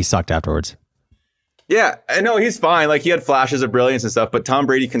 and then he sucked afterwards. Yeah, I know he's fine. Like, he had flashes of brilliance and stuff, but Tom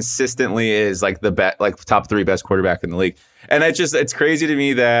Brady consistently is like top 3 best quarterback in the league. And it's crazy to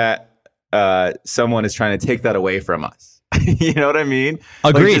me that someone is trying to take that away from us. You know what I mean?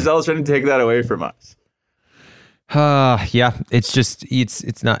 Agreed. Like, Giselle's trying to take that away from us. Yeah,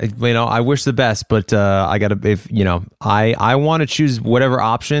 it's not, you know, I wish the best, but I want to choose whatever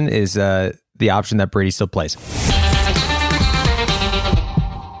option is the option that Brady still plays.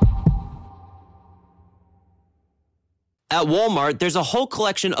 At Walmart, there's a whole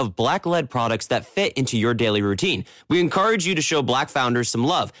collection of black-led products that fit into your daily routine. We encourage you to show Black founders some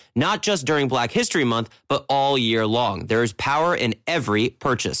love, not just during Black History Month, but all year long. There is power in every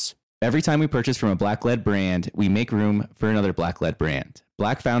purchase. Every time we purchase from a Black-led brand, we make room for another Black-led brand.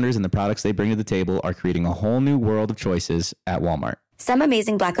 Black founders and the products they bring to the table are creating a whole new world of choices at Walmart. Some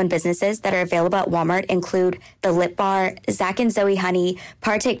amazing Black-owned businesses that are available at Walmart include The Lip Bar, Zach and Zoe Honey,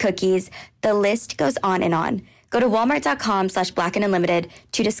 Partake Cookies. The list goes on and on. Go to walmart.com/blackandunlimited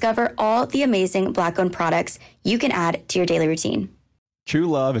to discover all the amazing Black-owned products you can add to your daily routine. True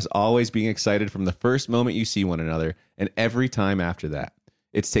love is always being excited from the first moment you see one another and every time after that.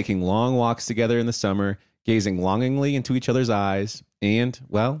 It's taking long walks together in the summer, gazing longingly into each other's eyes, and,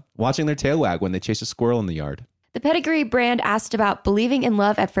 well, watching their tail wag when they chase a squirrel in the yard. The Pedigree brand asked about believing in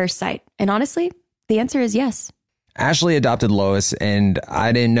love at first sight. And honestly, the answer is yes. Ashley adopted Lois, and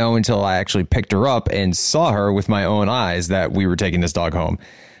I didn't know until I actually picked her up and saw her with my own eyes that we were taking this dog home.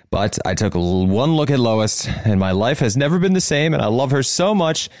 But I took one look at Lois, and my life has never been the same, and I love her so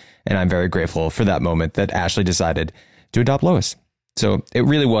much, and I'm very grateful for that moment that Ashley decided to adopt Lois. So it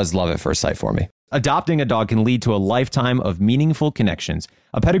really was love at first sight for me. Adopting a dog can lead to a lifetime of meaningful connections.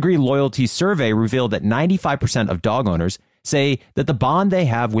 A Pedigree loyalty survey revealed that 95% of dog owners say that the bond they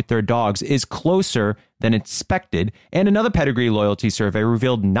have with their dogs is closer than expected. And another Pedigree loyalty survey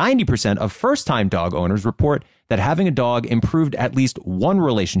revealed 90% of first-time dog owners report that having a dog improved at least one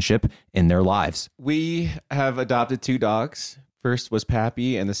relationship in their lives. We have adopted 2 dogs. First was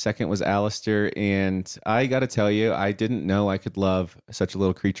Pappy, and the second was Alistair. And I got to tell you, I didn't know I could love such a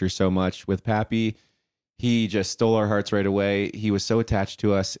little creature so much. With Pappy, he just stole our hearts right away. He was so attached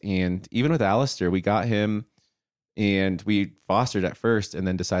to us. And even with Alistair, we got him and we fostered at first and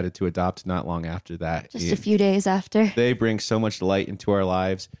then decided to adopt not long after that. Just a few days after. They bring so much light into our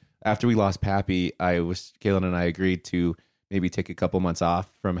lives. After we lost Pappy, Kaylin and I agreed to maybe take a couple months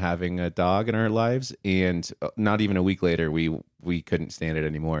off from having a dog in our lives. And not even a week later, we couldn't stand it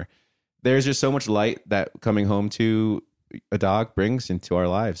anymore. There's just so much light that coming home to a dog brings into our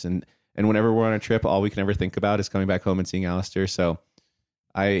lives. And whenever we're on a trip, all we can ever think about is coming back home and seeing Alistair. So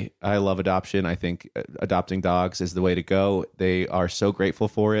I love adoption. I think adopting dogs is the way to go. They are so grateful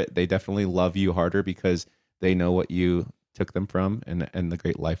for it. They definitely love you harder because they know what you took them from and the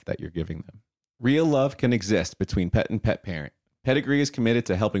great life that you're giving them. Real love can exist between pet and pet parent. Pedigree is committed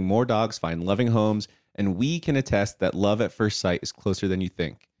to helping more dogs find loving homes, and we can attest that love at first sight is closer than you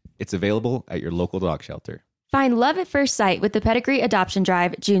think. It's available at your local dog shelter. Find love at first sight with the Pedigree Adoption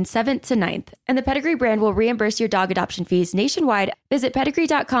Drive June 7th to 9th, and the Pedigree brand will reimburse your dog adoption fees nationwide. Visit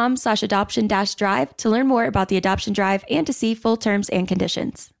pedigree.com/adoption-drive to learn more about the adoption drive and to see full terms and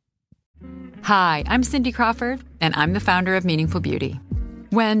conditions. Hi, I'm Cindy Crawford, and I'm the founder of Meaningful Beauty.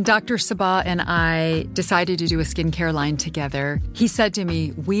 When Dr. Sabah and I decided to do a skincare line together, he said to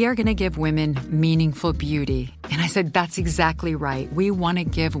me, we are going to give women meaningful beauty. And I said, that's exactly right. We want to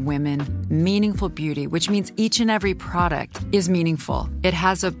give women meaningful beauty, which means each and every product is meaningful. It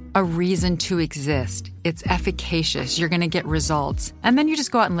has a reason to exist. It's efficacious. You're going to get results. And then you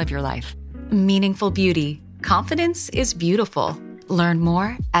just go out and live your life. Meaningful Beauty. Confidence is beautiful. Learn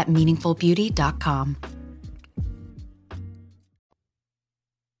more at meaningfulbeauty.com.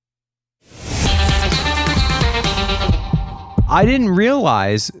 I didn't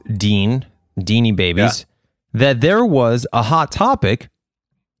realize, Deanie Babies, that there was a hot topic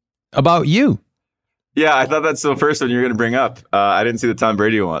about you. Yeah, I thought that's the first one you were going to bring up. I didn't see the Tom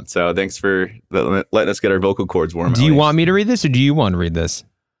Brady one, so thanks for letting us get our vocal cords warm. Do you want me to read this, or do you want to read this?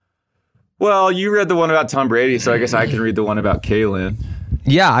 Well, you read the one about Tom Brady, so I guess I can read the one about Kaylin.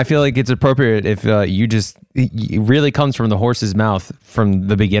 Yeah, I feel like it's appropriate if it really comes from the horse's mouth from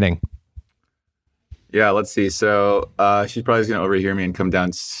the beginning. Yeah, let's see. So she's probably going to overhear me and come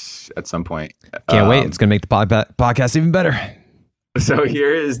down at some point. Can't wait. It's going to make the podcast even better. So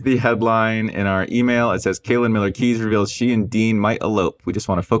here is the headline in our email. It says, Kaylin Miller-Keys reveals she and Dean might elope. We just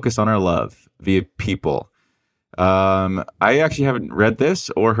want to focus on our love via People. I actually haven't read this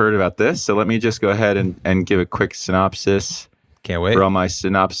or heard about this, so let me just go ahead and give a quick synopsis. Can't wait. For all my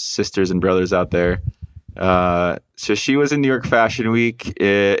synopsis sisters and brothers out there. So she was in New York Fashion Week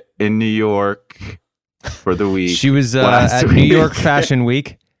in New York for the week. She was at New York Fashion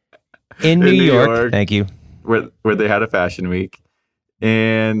Week in New York. Thank you. Where they had a fashion week.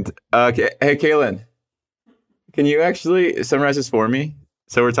 And hey, Kaylin, can you actually summarize this for me?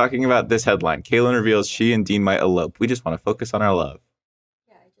 So we're talking about this headline. Kaylin reveals she and Dean might elope. We just want to focus on our love.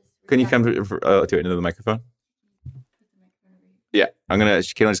 Can you come to it into the microphone? Yeah, Kaylin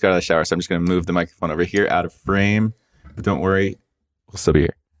just got out of the shower, so I'm just going to move the microphone over here out of frame. But don't worry, we'll still be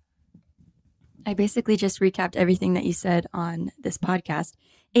here. I basically just recapped everything that you said on this podcast,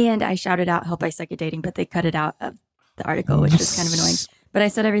 and I shouted out "Help I Suck at Dating," but they cut it out of the article, which was kind of annoying. But I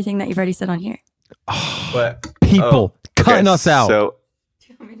said everything that you've already said on here. But people cutting us out.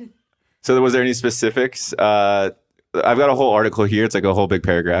 So was there any specifics? I've got a whole article here. It's like a whole big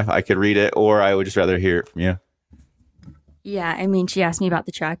paragraph. I could read it, or I would just rather hear it from you. Yeah, I mean, she asked me about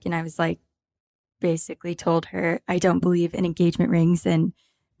the truck, and I was like, basically told her I don't believe in engagement rings and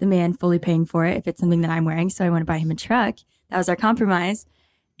the man fully paying for it if it's something that I'm wearing. So I want to buy him a truck. That was our compromise.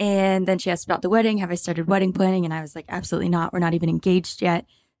 And then she asked about the wedding. Have I started wedding planning? And I was like, absolutely not. We're not even engaged yet.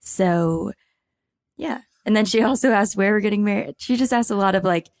 So yeah. And then she also asked where we're getting married. She just asked a lot of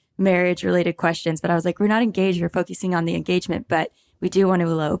like marriage related questions, but I was like, we're not engaged. We're focusing on the engagement, but we do want to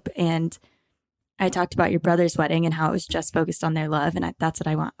elope. And I talked about your brother's wedding and how it was just focused on their love. And that's what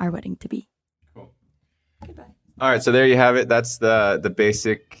I want our wedding to be. Cool. Goodbye. All right, so there you have it. That's the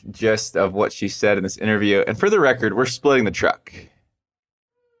basic gist of what she said in this interview. And for the record, we're splitting the truck.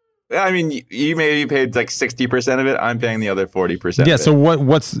 I mean, you maybe paid like 60% of it. I'm paying the other 40%. Yeah. Of it. So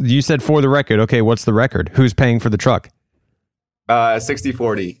what's you said for the record? Okay, what's the record? Who's paying for the truck?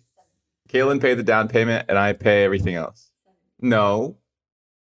 60-40. Kaylin paid the down payment, and I pay everything else. No.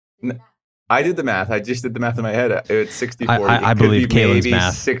 I did the math. I just did the math in my head. It's 60-40. I believe Kaylin's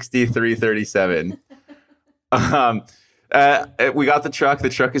math. 63-37. We got the truck. The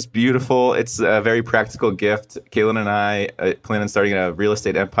truck is beautiful. It's a very practical gift. Kaylin and I plan on starting a real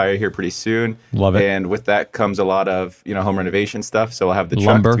estate empire here pretty soon. Love it. And with that comes a lot of home renovation stuff. So we'll have the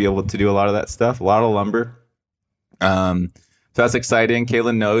truck to be able to do a lot of that stuff. A lot of lumber. So that's exciting.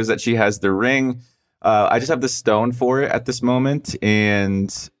 Kaylin knows that she has the ring. I just have the stone for it at this moment,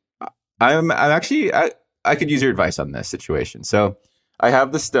 and I'm actually I could use your advice on this situation. So I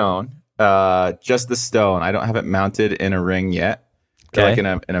have the stone. Just the stone. I don't have it mounted in a ring yet, or like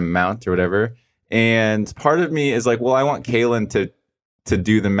in a mount or whatever. And part of me is like, well, I want Kaylin to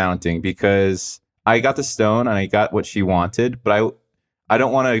do the mounting because I got the stone and I got what she wanted, but I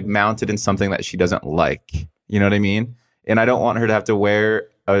don't want to mount it in something that she doesn't like. You know what I mean? And I don't want her to have to wear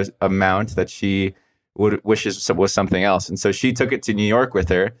a mount that she wishes was something else. And so she took it to New York with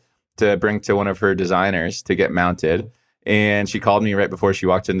her to bring to one of her designers to get mounted. And she called me right before she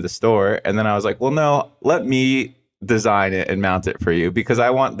walked into the store. And then I was like, well, no, let me design it and mount it for you, because I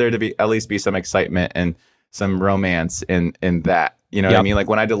want there to be at least be some excitement and some romance in that. You know what I mean? Like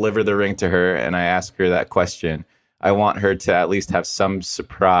when I deliver the ring to her and I ask her that question, I want her to at least have some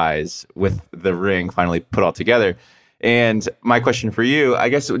surprise with the ring finally put all together. And my question for you, I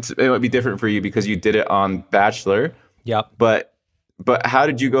guess it would be different for you because you did it on Bachelor. Yep. But how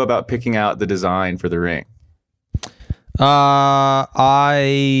did you go about picking out the design for the ring? I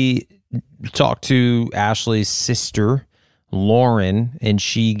talked to Ashley's sister, Lauren, and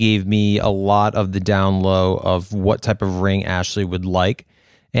she gave me a lot of the down low of what type of ring Ashley would like.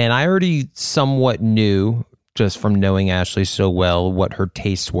 And I already somewhat knew, just from knowing Ashley so well, what her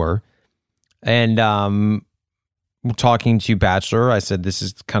tastes were. And talking to Bachelor, I said, this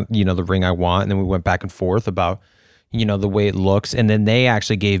is kind of, the ring I want. And then we went back and forth about, the way it looks. And then they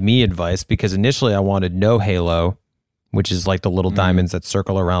actually gave me advice, because initially I wanted no halo, which is like the little diamonds that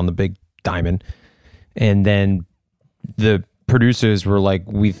circle around the big diamond. And then the producers were like,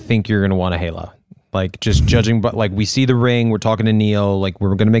 we think you're going to want a halo. Like, just judging, but like, we see the ring, we're talking to Neil, like,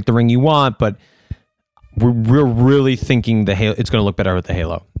 we're going to make the ring you want, but we're really thinking the halo, it's going to look better with the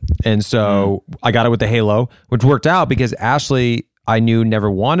halo. And so I got it with the halo, which worked out because Ashley, I knew,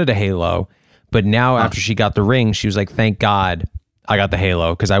 never wanted a halo. But now after she got the ring, she was like, thank God I got the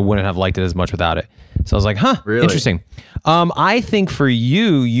halo, because I wouldn't have liked it as much without it. So I was like, really? Interesting. I think for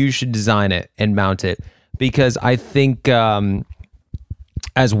you should design it and mount it, because I think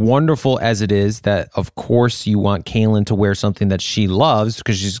as wonderful as it is that, of course, you want Kaylin to wear something that she loves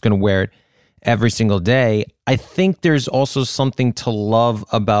because she's going to wear it every single day, I think there's also something to love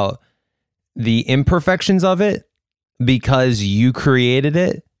about the imperfections of it because you created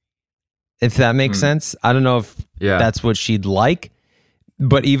it, if that makes sense. I don't know if that's what she'd like,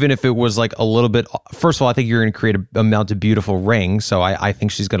 but even if it was like a little bit, first of all, I think you're going to create a mounted beautiful ring, so I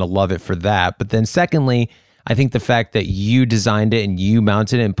think she's going to love it for that. But then secondly, I think the fact that you designed it and you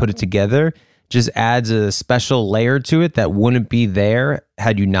mounted it and put it together just adds a special layer to it that wouldn't be there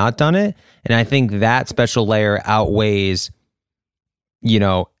had you not done it. And I think that special layer outweighs,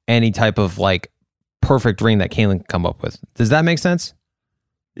 any type of like perfect ring that Kaylin can come up with. Does that make sense?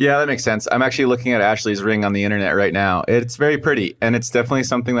 Yeah, that makes sense. I'm actually looking at Ashley's ring on the internet right now. It's very pretty, and it's definitely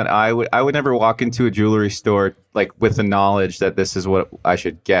something that I would never walk into a jewelry store like with the knowledge that this is what I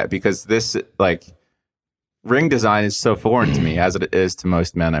should get, because this like ring design is so foreign to me, as it is to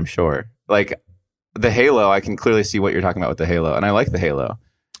most men, I'm sure. Like the halo, I can clearly see what you're talking about with the halo, and I like the halo.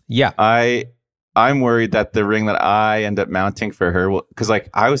 Yeah. I'm worried that the ring that I end up mounting for her will, because like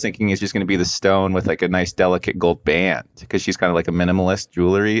I was thinking it's just going to be the stone with like a nice delicate gold band, because she's kind of like a minimalist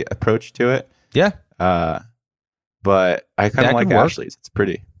jewelry approach to it. Yeah. But I kind of like Ashley's. It's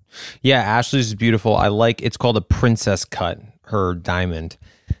pretty. Yeah, Ashley's is beautiful. it's called a princess cut, her diamond.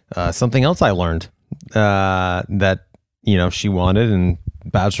 Something else I learned that, she wanted, and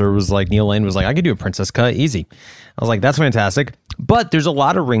Bachelor was like, Neil Lane was like, I could do a princess cut, easy. I was like, that's fantastic. But there's a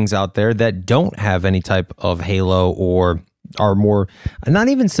lot of rings out there that don't have any type of halo or are more, not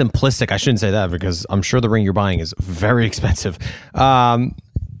even simplistic. I shouldn't say that, because I'm sure the ring you're buying is very expensive.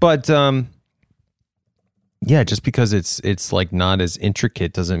 But just because it's like not as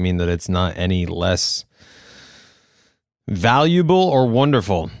intricate doesn't mean that it's not any less valuable or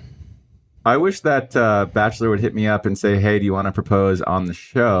wonderful. I wish that Bachelor would hit me up and say, hey, do you want to propose on the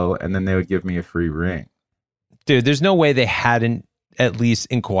show? And then they would give me a free ring. Dude, there's no way they hadn't at least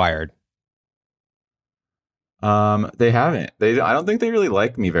inquired. They haven't. I don't think they really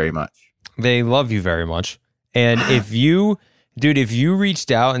like me very much. They love you very much. And if you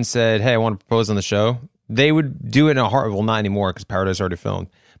reached out and said, hey, I want to propose on the show, they would do it in a heart. Well, not anymore, because Paradise already filmed.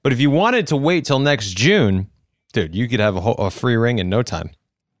 But if you wanted to wait till next June, dude, you could have a free ring in no time.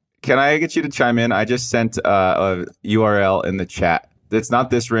 Can I get you to chime in? I just sent a URL in the chat. It's not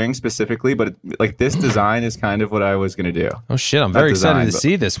this ring specifically, but like this design is kind of what I was going to do. Oh shit! I'm very excited to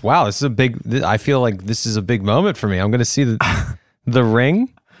see this. Wow, this is a big. I feel like this is a big moment for me. I'm going to see the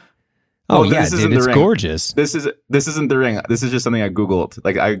ring. Oh yeah, dude, it's gorgeous. This isn't the ring. This is just something I googled.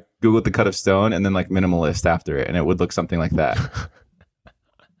 Like I googled the cut of stone and then like minimalist after it, and it would look something like that.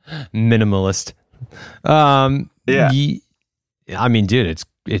 Minimalist. Yeah. I mean, dude, it's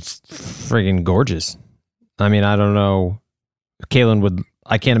friggin' gorgeous. I mean, I don't know.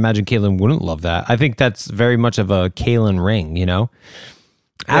 I can't imagine Kaylin wouldn't love that. I think that's very much of a Kaylin ring, Yeah.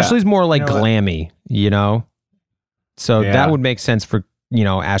 Ashley's more like glammy, So that would make sense for,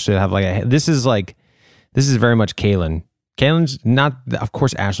 Ashley to have like this is very much Kaylin. Kaylin's not, of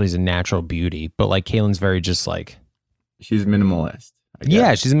course, Ashley's a natural beauty, but like Kaylin's very just like. She's minimalist.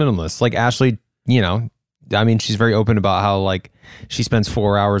 Yeah, she's a minimalist. Like Ashley, I mean, she's very open about how like she spends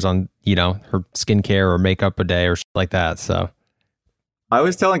 4 hours on, her skincare or makeup a day or shit like that. So I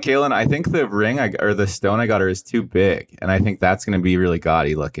was telling Kaylin, I think the ring or the stone I got her is too big. And I think that's going to be really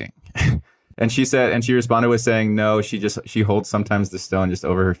gaudy looking. And she responded with saying, no, she holds sometimes the stone just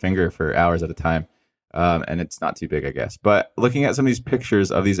over her finger for hours at a time. And it's not too big, I guess. But looking at some of these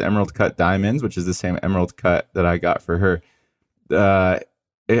pictures of these emerald cut diamonds, which is the same emerald cut that I got for her, I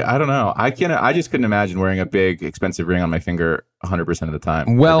don't know. I just couldn't imagine wearing a big, expensive ring on my finger 100% of the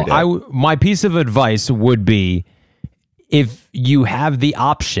time. Well, my piece of advice would be, if you have the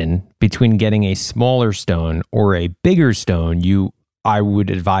option between getting a smaller stone or a bigger stone, I would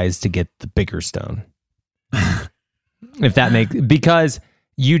advise to get the bigger stone. Because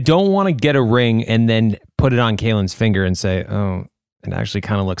you don't want to get a ring and then put it on Kaylin's finger and say, oh, it actually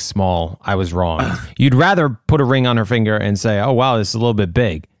kind of looks small. I was wrong. You'd rather put a ring on her finger and say, oh, wow, this is a little bit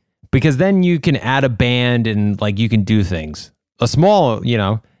big. Because then you can add a band and like you can do things. A small,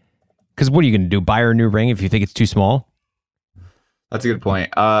 because what are you going to do? Buy her a new ring if you think it's too small? That's a good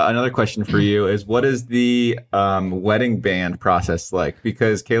point. Another question for you is, what is the wedding band process like?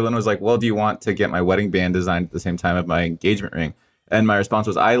 Because Kaylin was like, well, do you want to get my wedding band designed at the same time as my engagement ring? And my response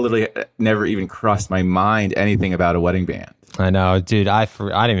was, I literally never even crossed my mind anything about a wedding band. I know, dude. I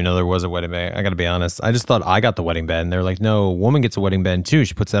didn't even know there was a wedding band. I got to be honest. I just thought I got the wedding band. And they're like, no, a woman gets a wedding band too.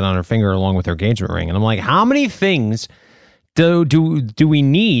 She puts that on her finger along with her engagement ring. And I'm like, how many things do we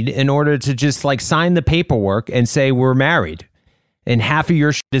need in order to just like sign the paperwork and say we're married? And half of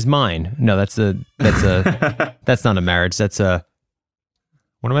your shit is mine. No, that's not a marriage.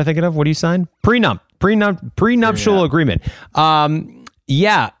 What am I thinking of? What do you sign? Prenuptial agreement. It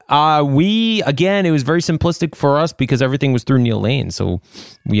was very simplistic for us because everything was through Neil Lane. So,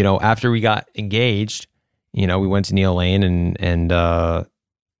 after we got engaged, we went to Neil Lane and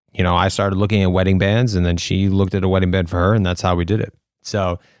I started looking at wedding bands, and then she looked at a wedding band for her, and that's how we did it.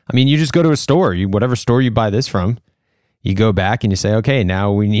 So, I mean, you just go to a store, whatever store you buy this from, you go back and you say, okay,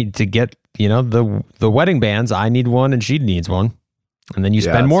 now we need to get, the wedding bands. I need one and she needs one. And then you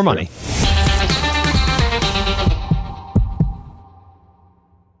spend more money.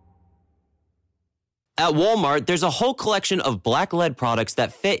 At Walmart, there's a whole collection of black-led products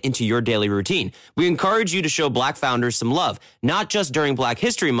that fit into your daily routine. We encourage you to show Black founders some love, not just during Black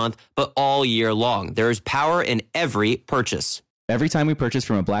History Month, but all year long. There is power in every purchase. Every time we purchase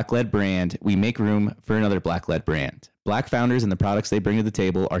from a black-led brand, we make room for another black-led brand. Black founders and the products they bring to the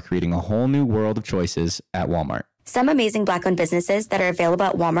table are creating a whole new world of choices at Walmart. Some amazing Black-owned businesses that are available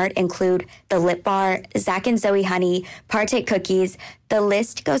at Walmart include The Lip Bar, Zach and Zoe Honey, Partake Cookies. The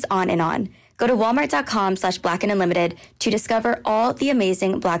list goes on and on. Go to walmart.com/Black and Unlimited to discover all the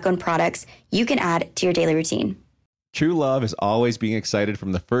amazing Black-owned products you can add to your daily routine. True love is always being excited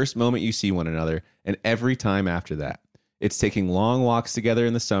from the first moment you see one another and every time after that. It's taking long walks together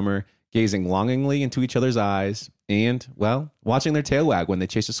in the summer, gazing longingly into each other's eyes, and, well, watching their tail wag when they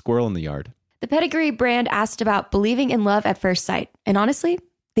chase a squirrel in the yard. The Pedigree brand asked about believing in love at first sight. And honestly,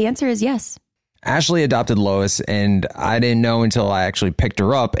 the answer is yes. Ashley adopted Lois, and I didn't know until I actually picked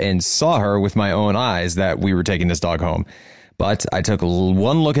her up and saw her with my own eyes that we were taking this dog home. But I took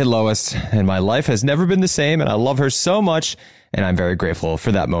one look at Lois, and my life has never been the same, and I love her so much, and I'm very grateful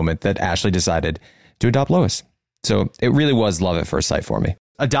for that moment that Ashley decided to adopt Lois. So it really was love at first sight for me.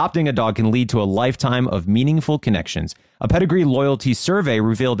 Adopting a dog can lead to a lifetime of meaningful connections. A Pedigree loyalty survey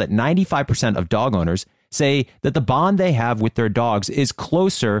revealed that 95% of dog owners say that the bond they have with their dogs is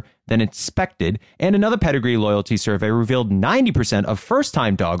closer than expected. And another Pedigree loyalty survey revealed 90% of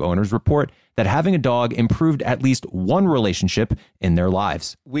first-time dog owners report that having a dog improved at least one relationship in their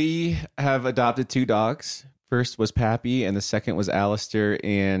lives. We have adopted 2 dogs. First was Pappy, and the second was Alistair.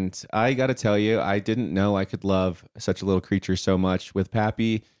 And I got to tell you, I didn't know I could love such a little creature so much. With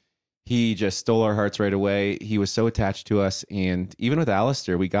Pappy, he just stole our hearts right away. He was so attached to us. And even with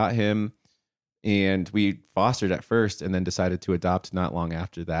Alistair, we got him and we fostered at first and then decided to adopt not long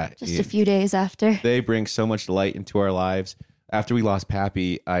after that. Just a few days after. They bring so much light into our lives. After we lost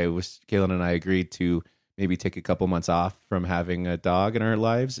Pappy, Kaylin and I agreed to maybe take a couple months off from having a dog in our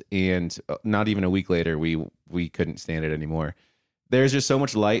lives. And not even a week later, we couldn't stand it anymore. There's just so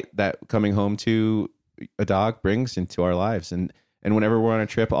much light that coming home to a dog brings into our lives. And whenever we're on a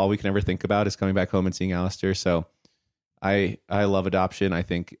trip, all we can ever think about is coming back home and seeing Alistair. So I love adoption. I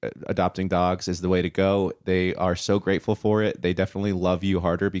think adopting dogs is the way to go. They are so grateful for it. They definitely love you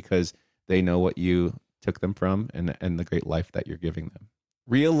harder because they know what you took them from and the great life that you're giving them.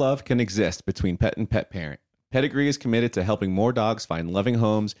 Real love can exist between pet and pet parent. Pedigree is committed to helping more dogs find loving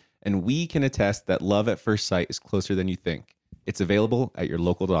homes, and we can attest that love at first sight is closer than you think. It's available at your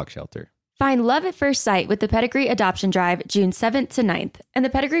local dog shelter. Find love at first sight with the Pedigree Adoption Drive June 7th to 9th, and the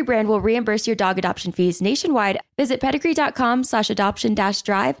Pedigree brand will reimburse your dog adoption fees nationwide. Visit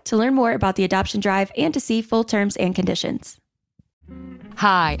pedigree.com/adoption-drive to learn more about the adoption drive and to see full terms and conditions.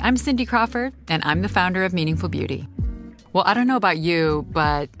 Hi, I'm Cindy Crawford, and I'm the founder of Meaningful Beauty. Well, I don't know about you,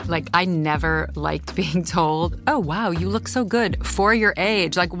 but I never liked being told, oh, wow, you look so good for your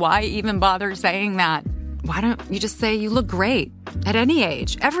age. Why even bother saying that? Why don't you just say you look great at any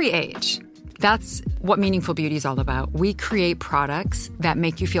age, every age? That's what Meaningful Beauty is all about. We create products that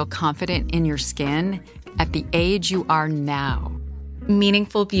make you feel confident in your skin at the age you are now.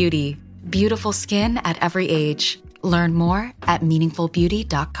 Meaningful Beauty. Beautiful skin at every age. Learn more at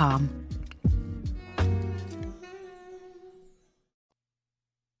meaningfulbeauty.com.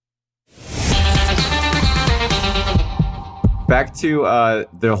 Back to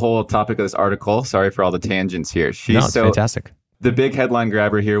the whole topic of this article. Sorry for all the tangents here. It's fantastic. The big headline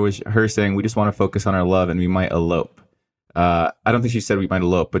grabber here was her saying, we just want to focus on our love and we might elope. I don't think she said we might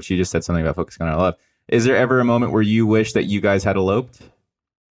elope, but she just said something about focusing on our love. Is there ever a moment where you wish that you guys had eloped?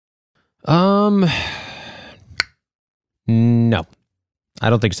 No, I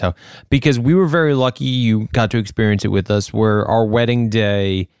don't think so. Because we were very lucky you got to experience it with us, where our wedding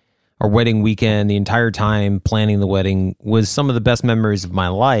day, our wedding weekend, the entire time planning the wedding was some of the best memories of my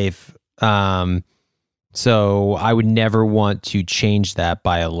life. So I would never want to change that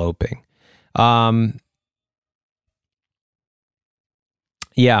by eloping.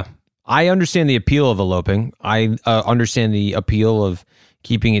 Yeah, I understand the appeal of eloping. I understand the appeal of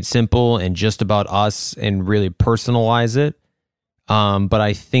keeping it simple and just about us and really personalize it. But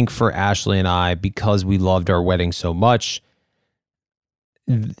I think for Ashley and I, because we loved our wedding so much,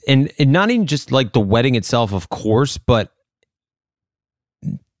 and not even just the wedding itself, of course, but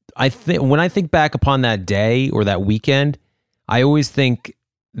I think when I think back upon that day or that weekend, I always think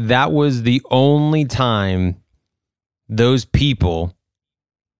that was the only time those people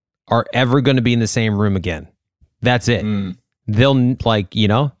are ever going to be in the same room again. That's it. They'll never,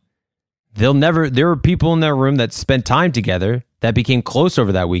 there were people in that room that spent time together that became close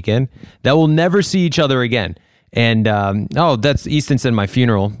over that weekend that will never see each other again. And, that's Easton said my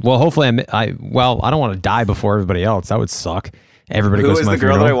funeral. Well, hopefully I don't want to die before everybody else. That would suck. Everybody goes to my funeral. Who was the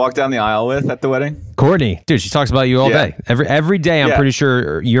girl that I walked down the aisle with at the wedding? Courtney. Dude, she talks about you all day. Every day, I'm pretty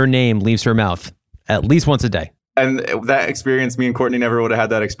sure your name leaves her mouth at least once a day. And that experience, me and Courtney never would have had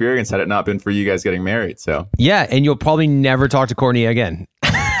that experience had it not been for you guys getting married. So yeah, and you'll probably never talk to Courtney again.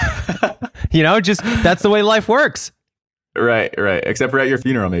 Just that's the way life works. Right. Except for at your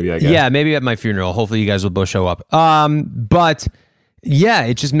funeral, maybe, I guess. Yeah, maybe at my funeral. Hopefully you guys will both show up. But yeah,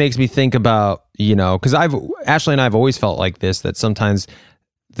 it just makes me think about, because Ashley and I have always felt like this, that sometimes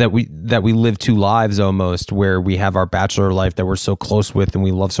that we live two lives almost, where we have our bachelor life that we're so close with and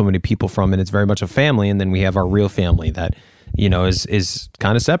we love so many people from, and it's very much a family, and then we have our real family that is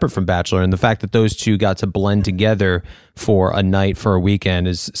kind of separate from bachelor. And the fact that those two got to blend together for a night, for a weekend,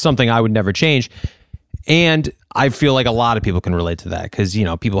 is something I would never change. And I feel like a lot of people can relate to that, because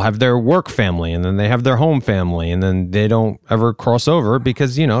people have their work family and then they have their home family, and then they don't ever cross over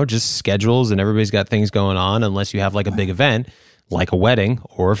because just schedules, and everybody's got things going on, unless you have a big event like a wedding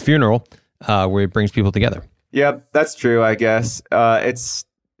or a funeral where it brings people together. Yeah, that's true, I guess. I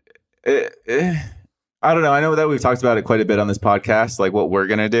don't know. I know that we've talked about it quite a bit on this podcast, like what we're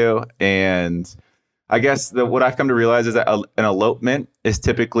going to do. And I guess what I've come to realize is that an elopement is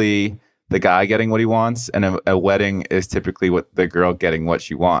typically the guy getting what he wants, and a wedding is typically the girl getting what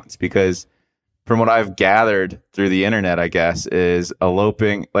she wants. Because from what I've gathered through the internet, I guess, is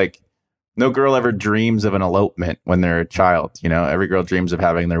eloping, no girl ever dreams of an elopement when they're a child. Every girl dreams of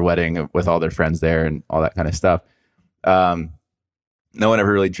having their wedding with all their friends there and all that kind of stuff. No one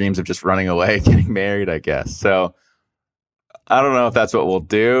ever really dreams of just running away and getting married, I guess. So I don't know if that's what we'll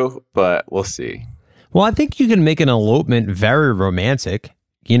do, but we'll see. Well, I think you can make an elopement very romantic.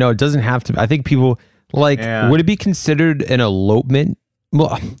 It doesn't have to. I think people would it be considered an elopement?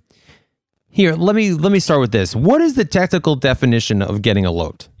 Well, here, let me start with this. What is the technical definition of getting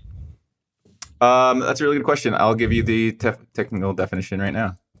eloped? That's a really good question. I'll give you the technical definition right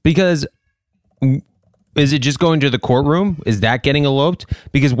now. Because is it just going to the courtroom? Is that getting eloped?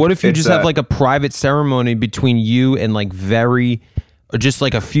 Because what if you just have a private ceremony between you and just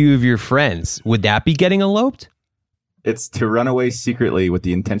a few of your friends? Would that be getting eloped? It's to run away secretly with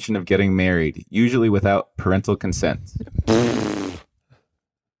the intention of getting married, usually without parental consent.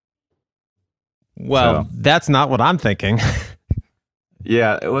 Well, that's not what I'm thinking.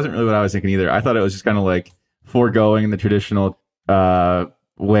 Yeah, it wasn't really what I was thinking either. I thought it was just kind of foregoing the traditional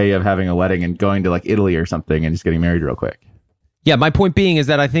way of having a wedding and going to like Italy or something and just getting married real quick. Yeah, my point being is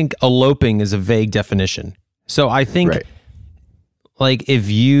that I think eloping is a vague definition. So I think like if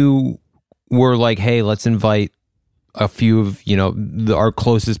you were like, hey, let's invite a few of, our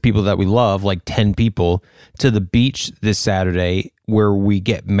closest people that we love, like 10 people, to the beach this Saturday where we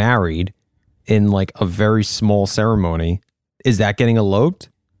get married in like a very small ceremony. Is that getting eloped?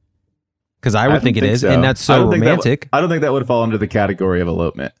 Because I would think it is, so. And that's so romantic. I don't think that would fall under the category of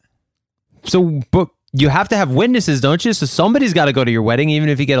elopement. So, but you have to have witnesses, don't you? So somebody's got to go to your wedding, even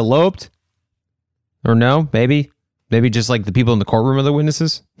if you get eloped. Or no, maybe just like the people in the courtroom are the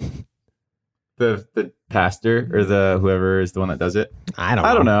witnesses. The pastor or the whoever is the one that does it. I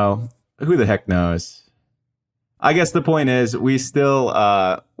don't know. Who the heck knows? I guess the point is we still.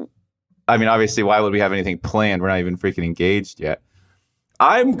 Obviously, why would we have anything planned? We're not even freaking engaged yet.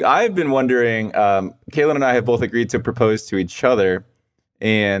 I've been wondering. Kaylin and I have both agreed to propose to each other,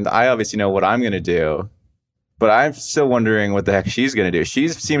 and I obviously know what I'm going to do, but I'm still wondering what the heck she's going to do. She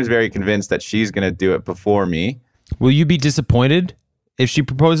seems very convinced that she's going to do it before me. Will you be disappointed if she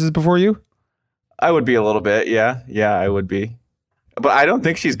proposes before you? I would be a little bit, yeah, I would be, but I don't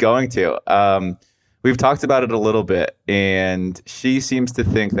think she's going to. We've talked about it a little bit, and she seems to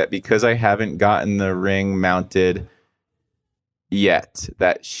think that because I haven't gotten the ring mounted yet,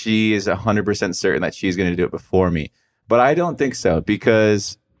 that she is 100% certain that she's going to do it before me. But I don't think so,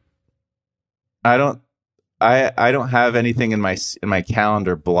 because I don't have anything in my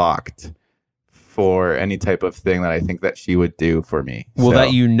calendar blocked for any type of thing that I think that she would do for me. Well,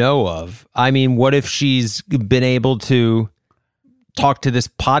 that you know of. I mean, what if she's been able to talk to this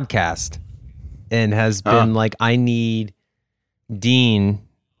podcast and has been like, I need Dean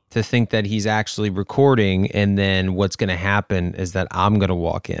to think that he's actually recording, and then what's going to happen is that I'm going to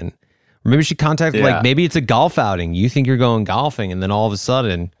walk in. Or maybe she contacted, like, maybe it's a golf outing. You think you're going golfing, and then all of a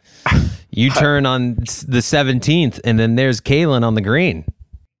sudden you turn on the 17th, and then there's Kaylin on the green.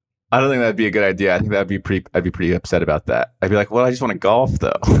 I don't think that'd be a good idea. I think I'd be pretty upset about that. I'd be like, well, I just want to golf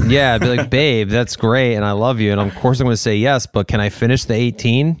though. Yeah, I'd be like, babe, that's great, and I love you, and of course I'm going to say yes, but can I finish the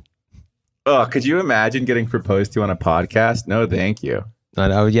 18? Oh, could you imagine getting proposed to on a podcast? No, thank you. I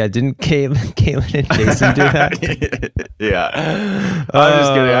know. Yeah, didn't Kaylin and Jason do that? Yeah.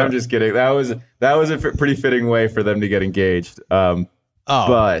 I'm just kidding. That was a pretty fitting way for them to get engaged.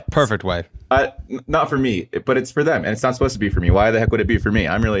 But perfect way. Not for me, but it's for them, and it's not supposed to be for me. Why the heck would it be for me?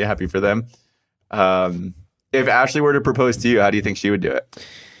 I'm really happy for them. If Ashley were to propose to you, how do you think she would do it?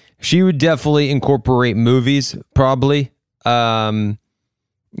 She would definitely incorporate movies, probably. I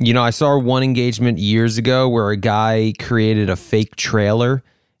saw one engagement years ago where a guy created a fake trailer,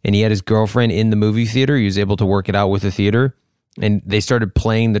 and he had his girlfriend in the movie theater. He was able to work it out with the theater, and they started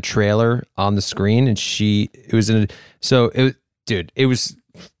playing the trailer on the screen, and it was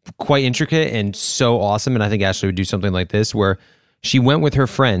quite intricate and so awesome. And I think Ashley would do something like this, where she went with her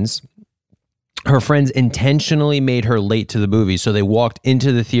friends. Her friends intentionally made her late to the movie, so they walked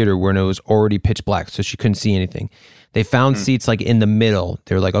into the theater when it was already pitch black, so she couldn't see anything. They found seats like in the middle.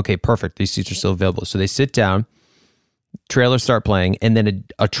 They were like, okay, perfect. These seats are still available. So they sit down, trailers start playing, and then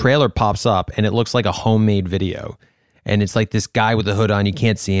a trailer pops up, and it looks like a homemade video. And it's like this guy with a hood on, you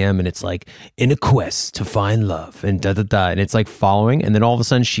can't see him, and it's like, in a quest to find love, and da-da-da. And it's like following, and then all of a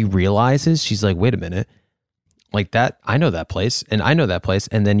sudden she realizes, she's like, wait a minute. Like that, I know that place, and I know that place.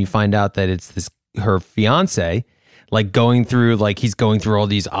 And then you find out that it's her fiance, like he's going through all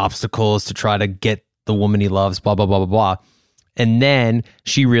these obstacles to try to get the woman he loves, blah, blah, blah, blah, blah. And then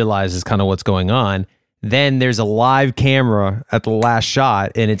she realizes kind of what's going on. Then there's a live camera at the last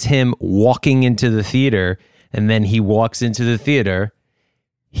shot, and it's him walking into the theater. And then he walks into the theater,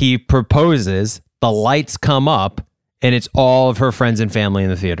 he proposes, the lights come up, and it's all of her friends and family in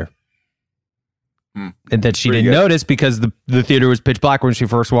the theater. And that she didn't notice because the theater was pitch black when she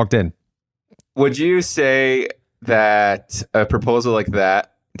first walked in. Would you say that a proposal like that,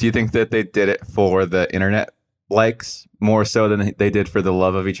 do you think that they did it for the internet likes more so than they did for the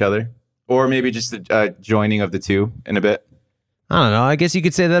love of each other? Or maybe just the joining of the two in a bit? I don't know. I guess you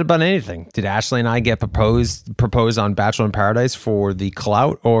could say that about anything. Did Ashley and I get proposed on Bachelor in Paradise for the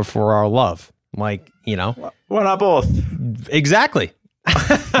clout or for our love? Like, Well, not both. Exactly.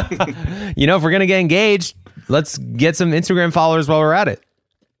 If we're going to get engaged, let's get some Instagram followers while we're at it.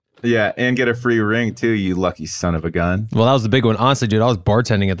 Yeah, and get a free ring too, you lucky son of a gun. Well, that was the big one. Honestly, dude, I was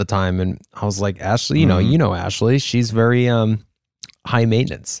bartending at the time, and I was like, Ashley, you know Ashley, she's very high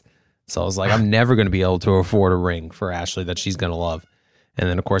maintenance. So I was like, I'm never going to be able to afford a ring for Ashley that she's going to love. And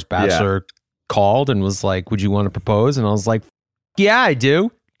then, of course, Bachelor called and was like, would you want to propose? And I was like, yeah, I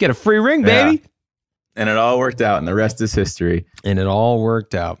do. Get a free ring, baby. And it all worked out, and the rest is history. And it all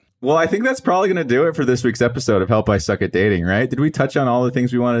worked out. Well, I think that's probably going to do it for this week's episode of Help I Suck at Dating, right? Did we touch on all the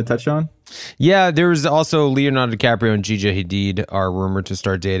things we wanted to touch on? Yeah, there's also Leonardo DiCaprio and Gigi Hadid are rumored to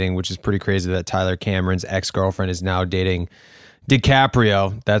start dating, which is pretty crazy that Tyler Cameron's ex-girlfriend is now dating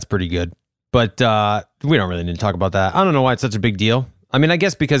DiCaprio. That's pretty good. But we don't really need to talk about that. I don't know why it's such a big deal. I mean, I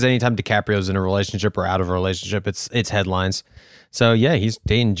guess because anytime DiCaprio's in a relationship or out of a relationship, it's headlines. So, yeah, he's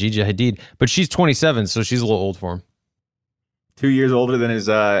dating Gigi Hadid. But she's 27, so she's a little old for him. 2 years older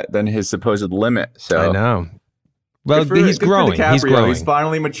than his supposed limit. So I know. Well, he's growing. He's growing. He's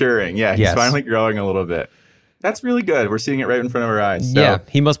finally maturing. Yeah, he's finally growing a little bit. That's really good. We're seeing it right in front of our eyes. So, yeah,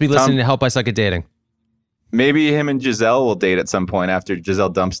 he must be listening to Help I Suck at Dating. Maybe him and Giselle will date at some point after Giselle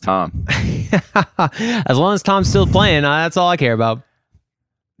dumps Tom. As long as Tom's still playing, that's all I care about.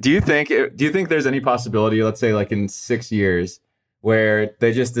 Do you think there's any possibility, let's say like in 6 years, where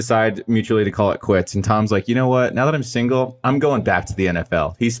they just decide mutually to call it quits, and Tom's like, you know what? Now that I'm single, I'm going back to the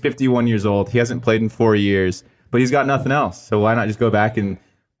NFL. He's 51 years old. He hasn't played in 4 years, but he's got nothing else. So why not just go back and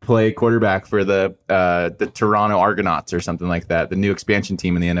play quarterback for the Toronto Argonauts or something like that, the new expansion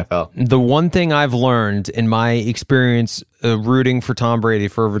team in the NFL? The one thing I've learned in my experience rooting for Tom Brady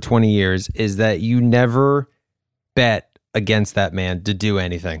for over 20 years is that you never bet against that man to do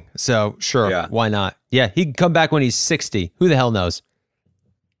anything. So sure, why not? Yeah, he can come back when he's 60. Who the hell knows?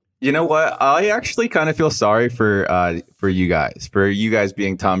 You know what? I actually kind of feel sorry for you guys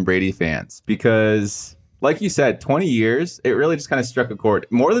being Tom Brady fans, because like you said, 20 years, it really just kind of struck a chord.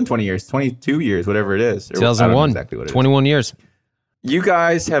 More than 20 years, 22 years, whatever it is. 2001, exactly what it 21 is. Years. You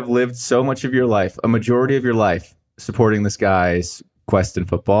guys have lived so much of your life, a majority of your life, supporting this guy's quest in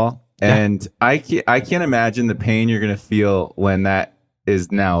football. And I can't imagine the pain you're going to feel when that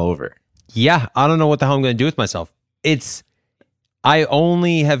is now over. Yeah, I don't know what the hell I'm going to do with myself. I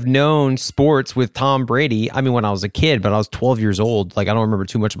only have known sports with Tom Brady. I mean, when I was a kid, but I was 12 years old. Like, I don't remember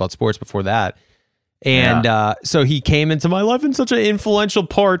too much about sports before that. And so he came into my life in such an influential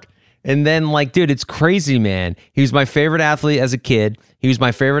part. And then, like, dude, it's crazy, man. He was my favorite athlete as a kid. He was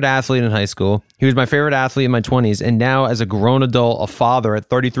my favorite athlete in high school. He was my favorite athlete in my 20s. And now, as a grown adult, a father at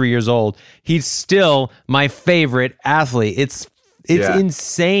 33 years old, he's still my favorite athlete. It's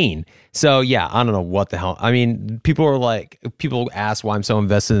insane. So, yeah, I don't know what the hell. I mean, people ask why I'm so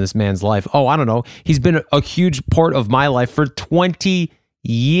invested in this man's life. Oh, I don't know. He's been a huge part of my life for 20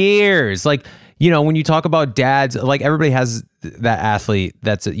 years. Like, you know, when you talk about dads, like everybody has that athlete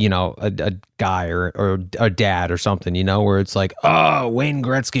that's, you know, a guy or a dad or something, you know, where it's like, oh, Wayne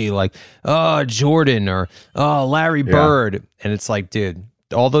Gretzky, like, oh, Jordan or oh, Larry Bird. And it's like, dude,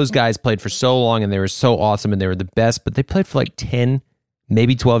 all those guys played for so long and they were so awesome and they were the best, but they played for like 10,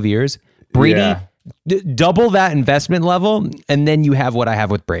 maybe 12 years. Brady, double that investment level, and then you have what I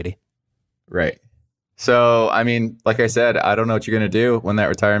have with Brady. Right. So, I mean, like I said, I don't know what you're going to do when that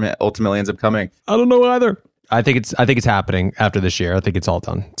retirement ultimately ends up coming. I don't know either. I think it's happening after this year. I think it's all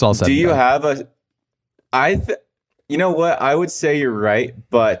done. It's all set. Do you have you know what? I would say you're right,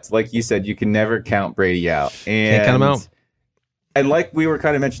 but like you said, you can never count Brady out. Can't count him out. And like we were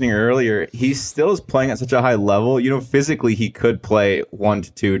kind of mentioning earlier, he still is playing at such a high level. You know, physically, he could play 1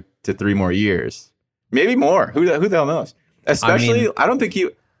 to 2 to 3 more years, maybe more. Who the hell knows? Especially, I don't think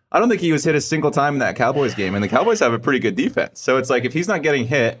he was hit a single time in that Cowboys game, and the Cowboys have a pretty good defense. So it's like, if he's not getting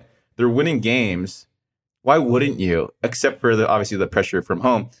hit, they're winning games. Why wouldn't you? Except for obviously the pressure from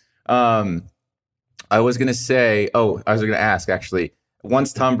home. I was going to ask actually,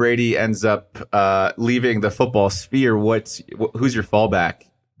 once Tom Brady ends up leaving the football sphere, who's your fallback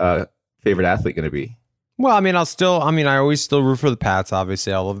favorite athlete going to be? Well, I always still root for the Pats.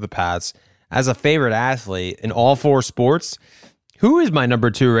 Obviously, I love the Pats. As a favorite athlete in all 4 sports, who is my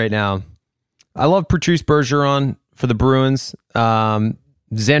number 2 right now? I love Patrice Bergeron for the Bruins. Xander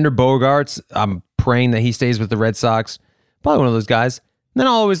Bogaerts, I'm praying that he stays with the Red Sox. Probably one of those guys. And then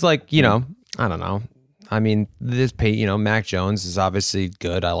I'll always I don't know. I mean, Mac Jones is obviously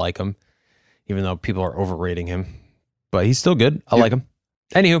good. I like him, even though people are overrating him. But he's still good. I like him.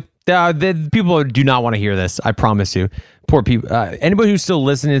 Anywho, the people do not want to hear this. I promise you. Poor people. Anybody who's still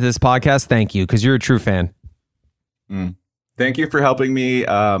listening to this podcast, thank you, because you're a true fan. Thank you for helping me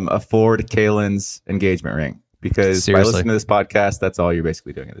afford Kaylin's engagement ring. Because by listening to this podcast, that's all you're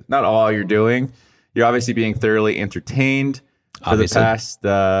basically doing. Not all you're doing. You're obviously being thoroughly entertained for the past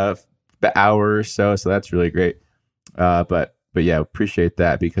hour or so. So that's really great. But yeah, appreciate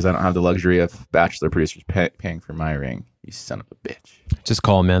that, because I don't have the luxury of bachelor producers paying for my ring. You son of a bitch. Just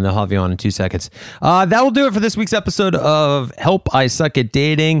call them, man. They'll have you on in 2 seconds. That will do it for this week's episode of Help I Suck at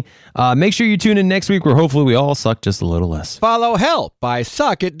Dating. Make sure you tune in next week where hopefully we all suck just a little less. Follow Help I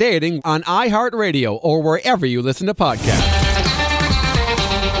Suck at Dating on iHeartRadio or wherever you listen to podcasts.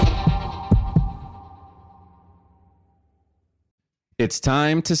 It's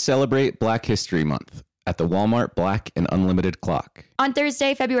time to celebrate Black History Month at the Walmart Black and Unlimited Clock. On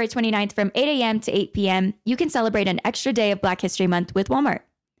Thursday, February 29th from 8 a.m. to 8 p.m., you can celebrate an extra day of Black History Month with Walmart.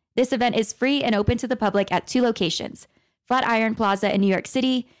 This event is free and open to the public at 2 locations, Flatiron Plaza in New York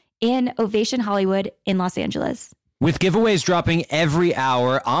City and Ovation Hollywood in Los Angeles. With giveaways dropping every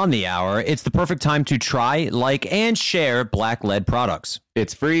hour on the hour, it's the perfect time to try, like, and share Black Lead products.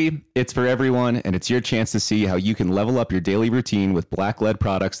 It's free, it's for everyone, and it's your chance to see how you can level up your daily routine with Black Lead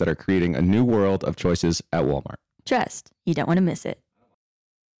products that are creating a new world of choices at Walmart. Trust, you don't want to miss it.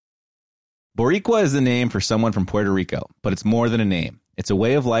 Boricua is the name for someone from Puerto Rico, but it's more than a name. It's a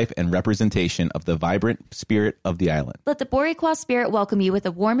way of life and representation of the vibrant spirit of the island. Let the Boricua spirit welcome you with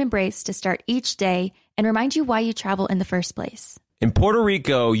a warm embrace to start each day and remind you why you travel in the first place. In Puerto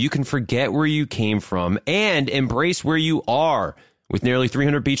Rico, you can forget where you came from and embrace where you are. With nearly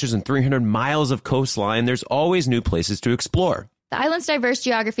 300 beaches and 300 miles of coastline, there's always new places to explore. The island's diverse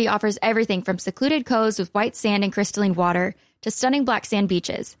geography offers everything from secluded coves with white sand and crystalline water to stunning black sand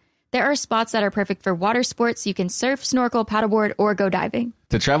beaches. There are spots that are perfect for water sports. You can surf, snorkel, paddleboard, or go diving.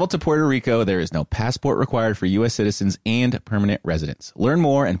 To travel to Puerto Rico, there is no passport required for U.S. citizens and permanent residents. Learn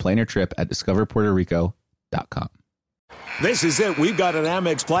more and plan your trip at discoverpuertorico.com. This is it. We've got an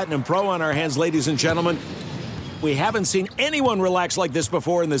Amex Platinum Pro on our hands, ladies and gentlemen. We haven't seen anyone relax like this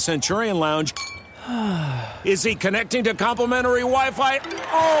before in the Centurion Lounge. Is he connecting to complimentary Wi-Fi?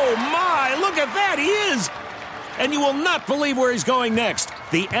 Oh, my. Look at that. He is. And you will not believe where he's going next.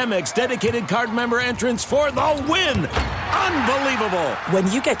 The Amex dedicated card member entrance for the win. Unbelievable.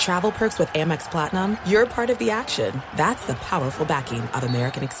 When you get travel perks with Amex Platinum, you're part of the action. That's the powerful backing of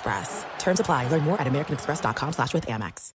American Express. Terms apply. Learn more at americanexpress.com/withAmex.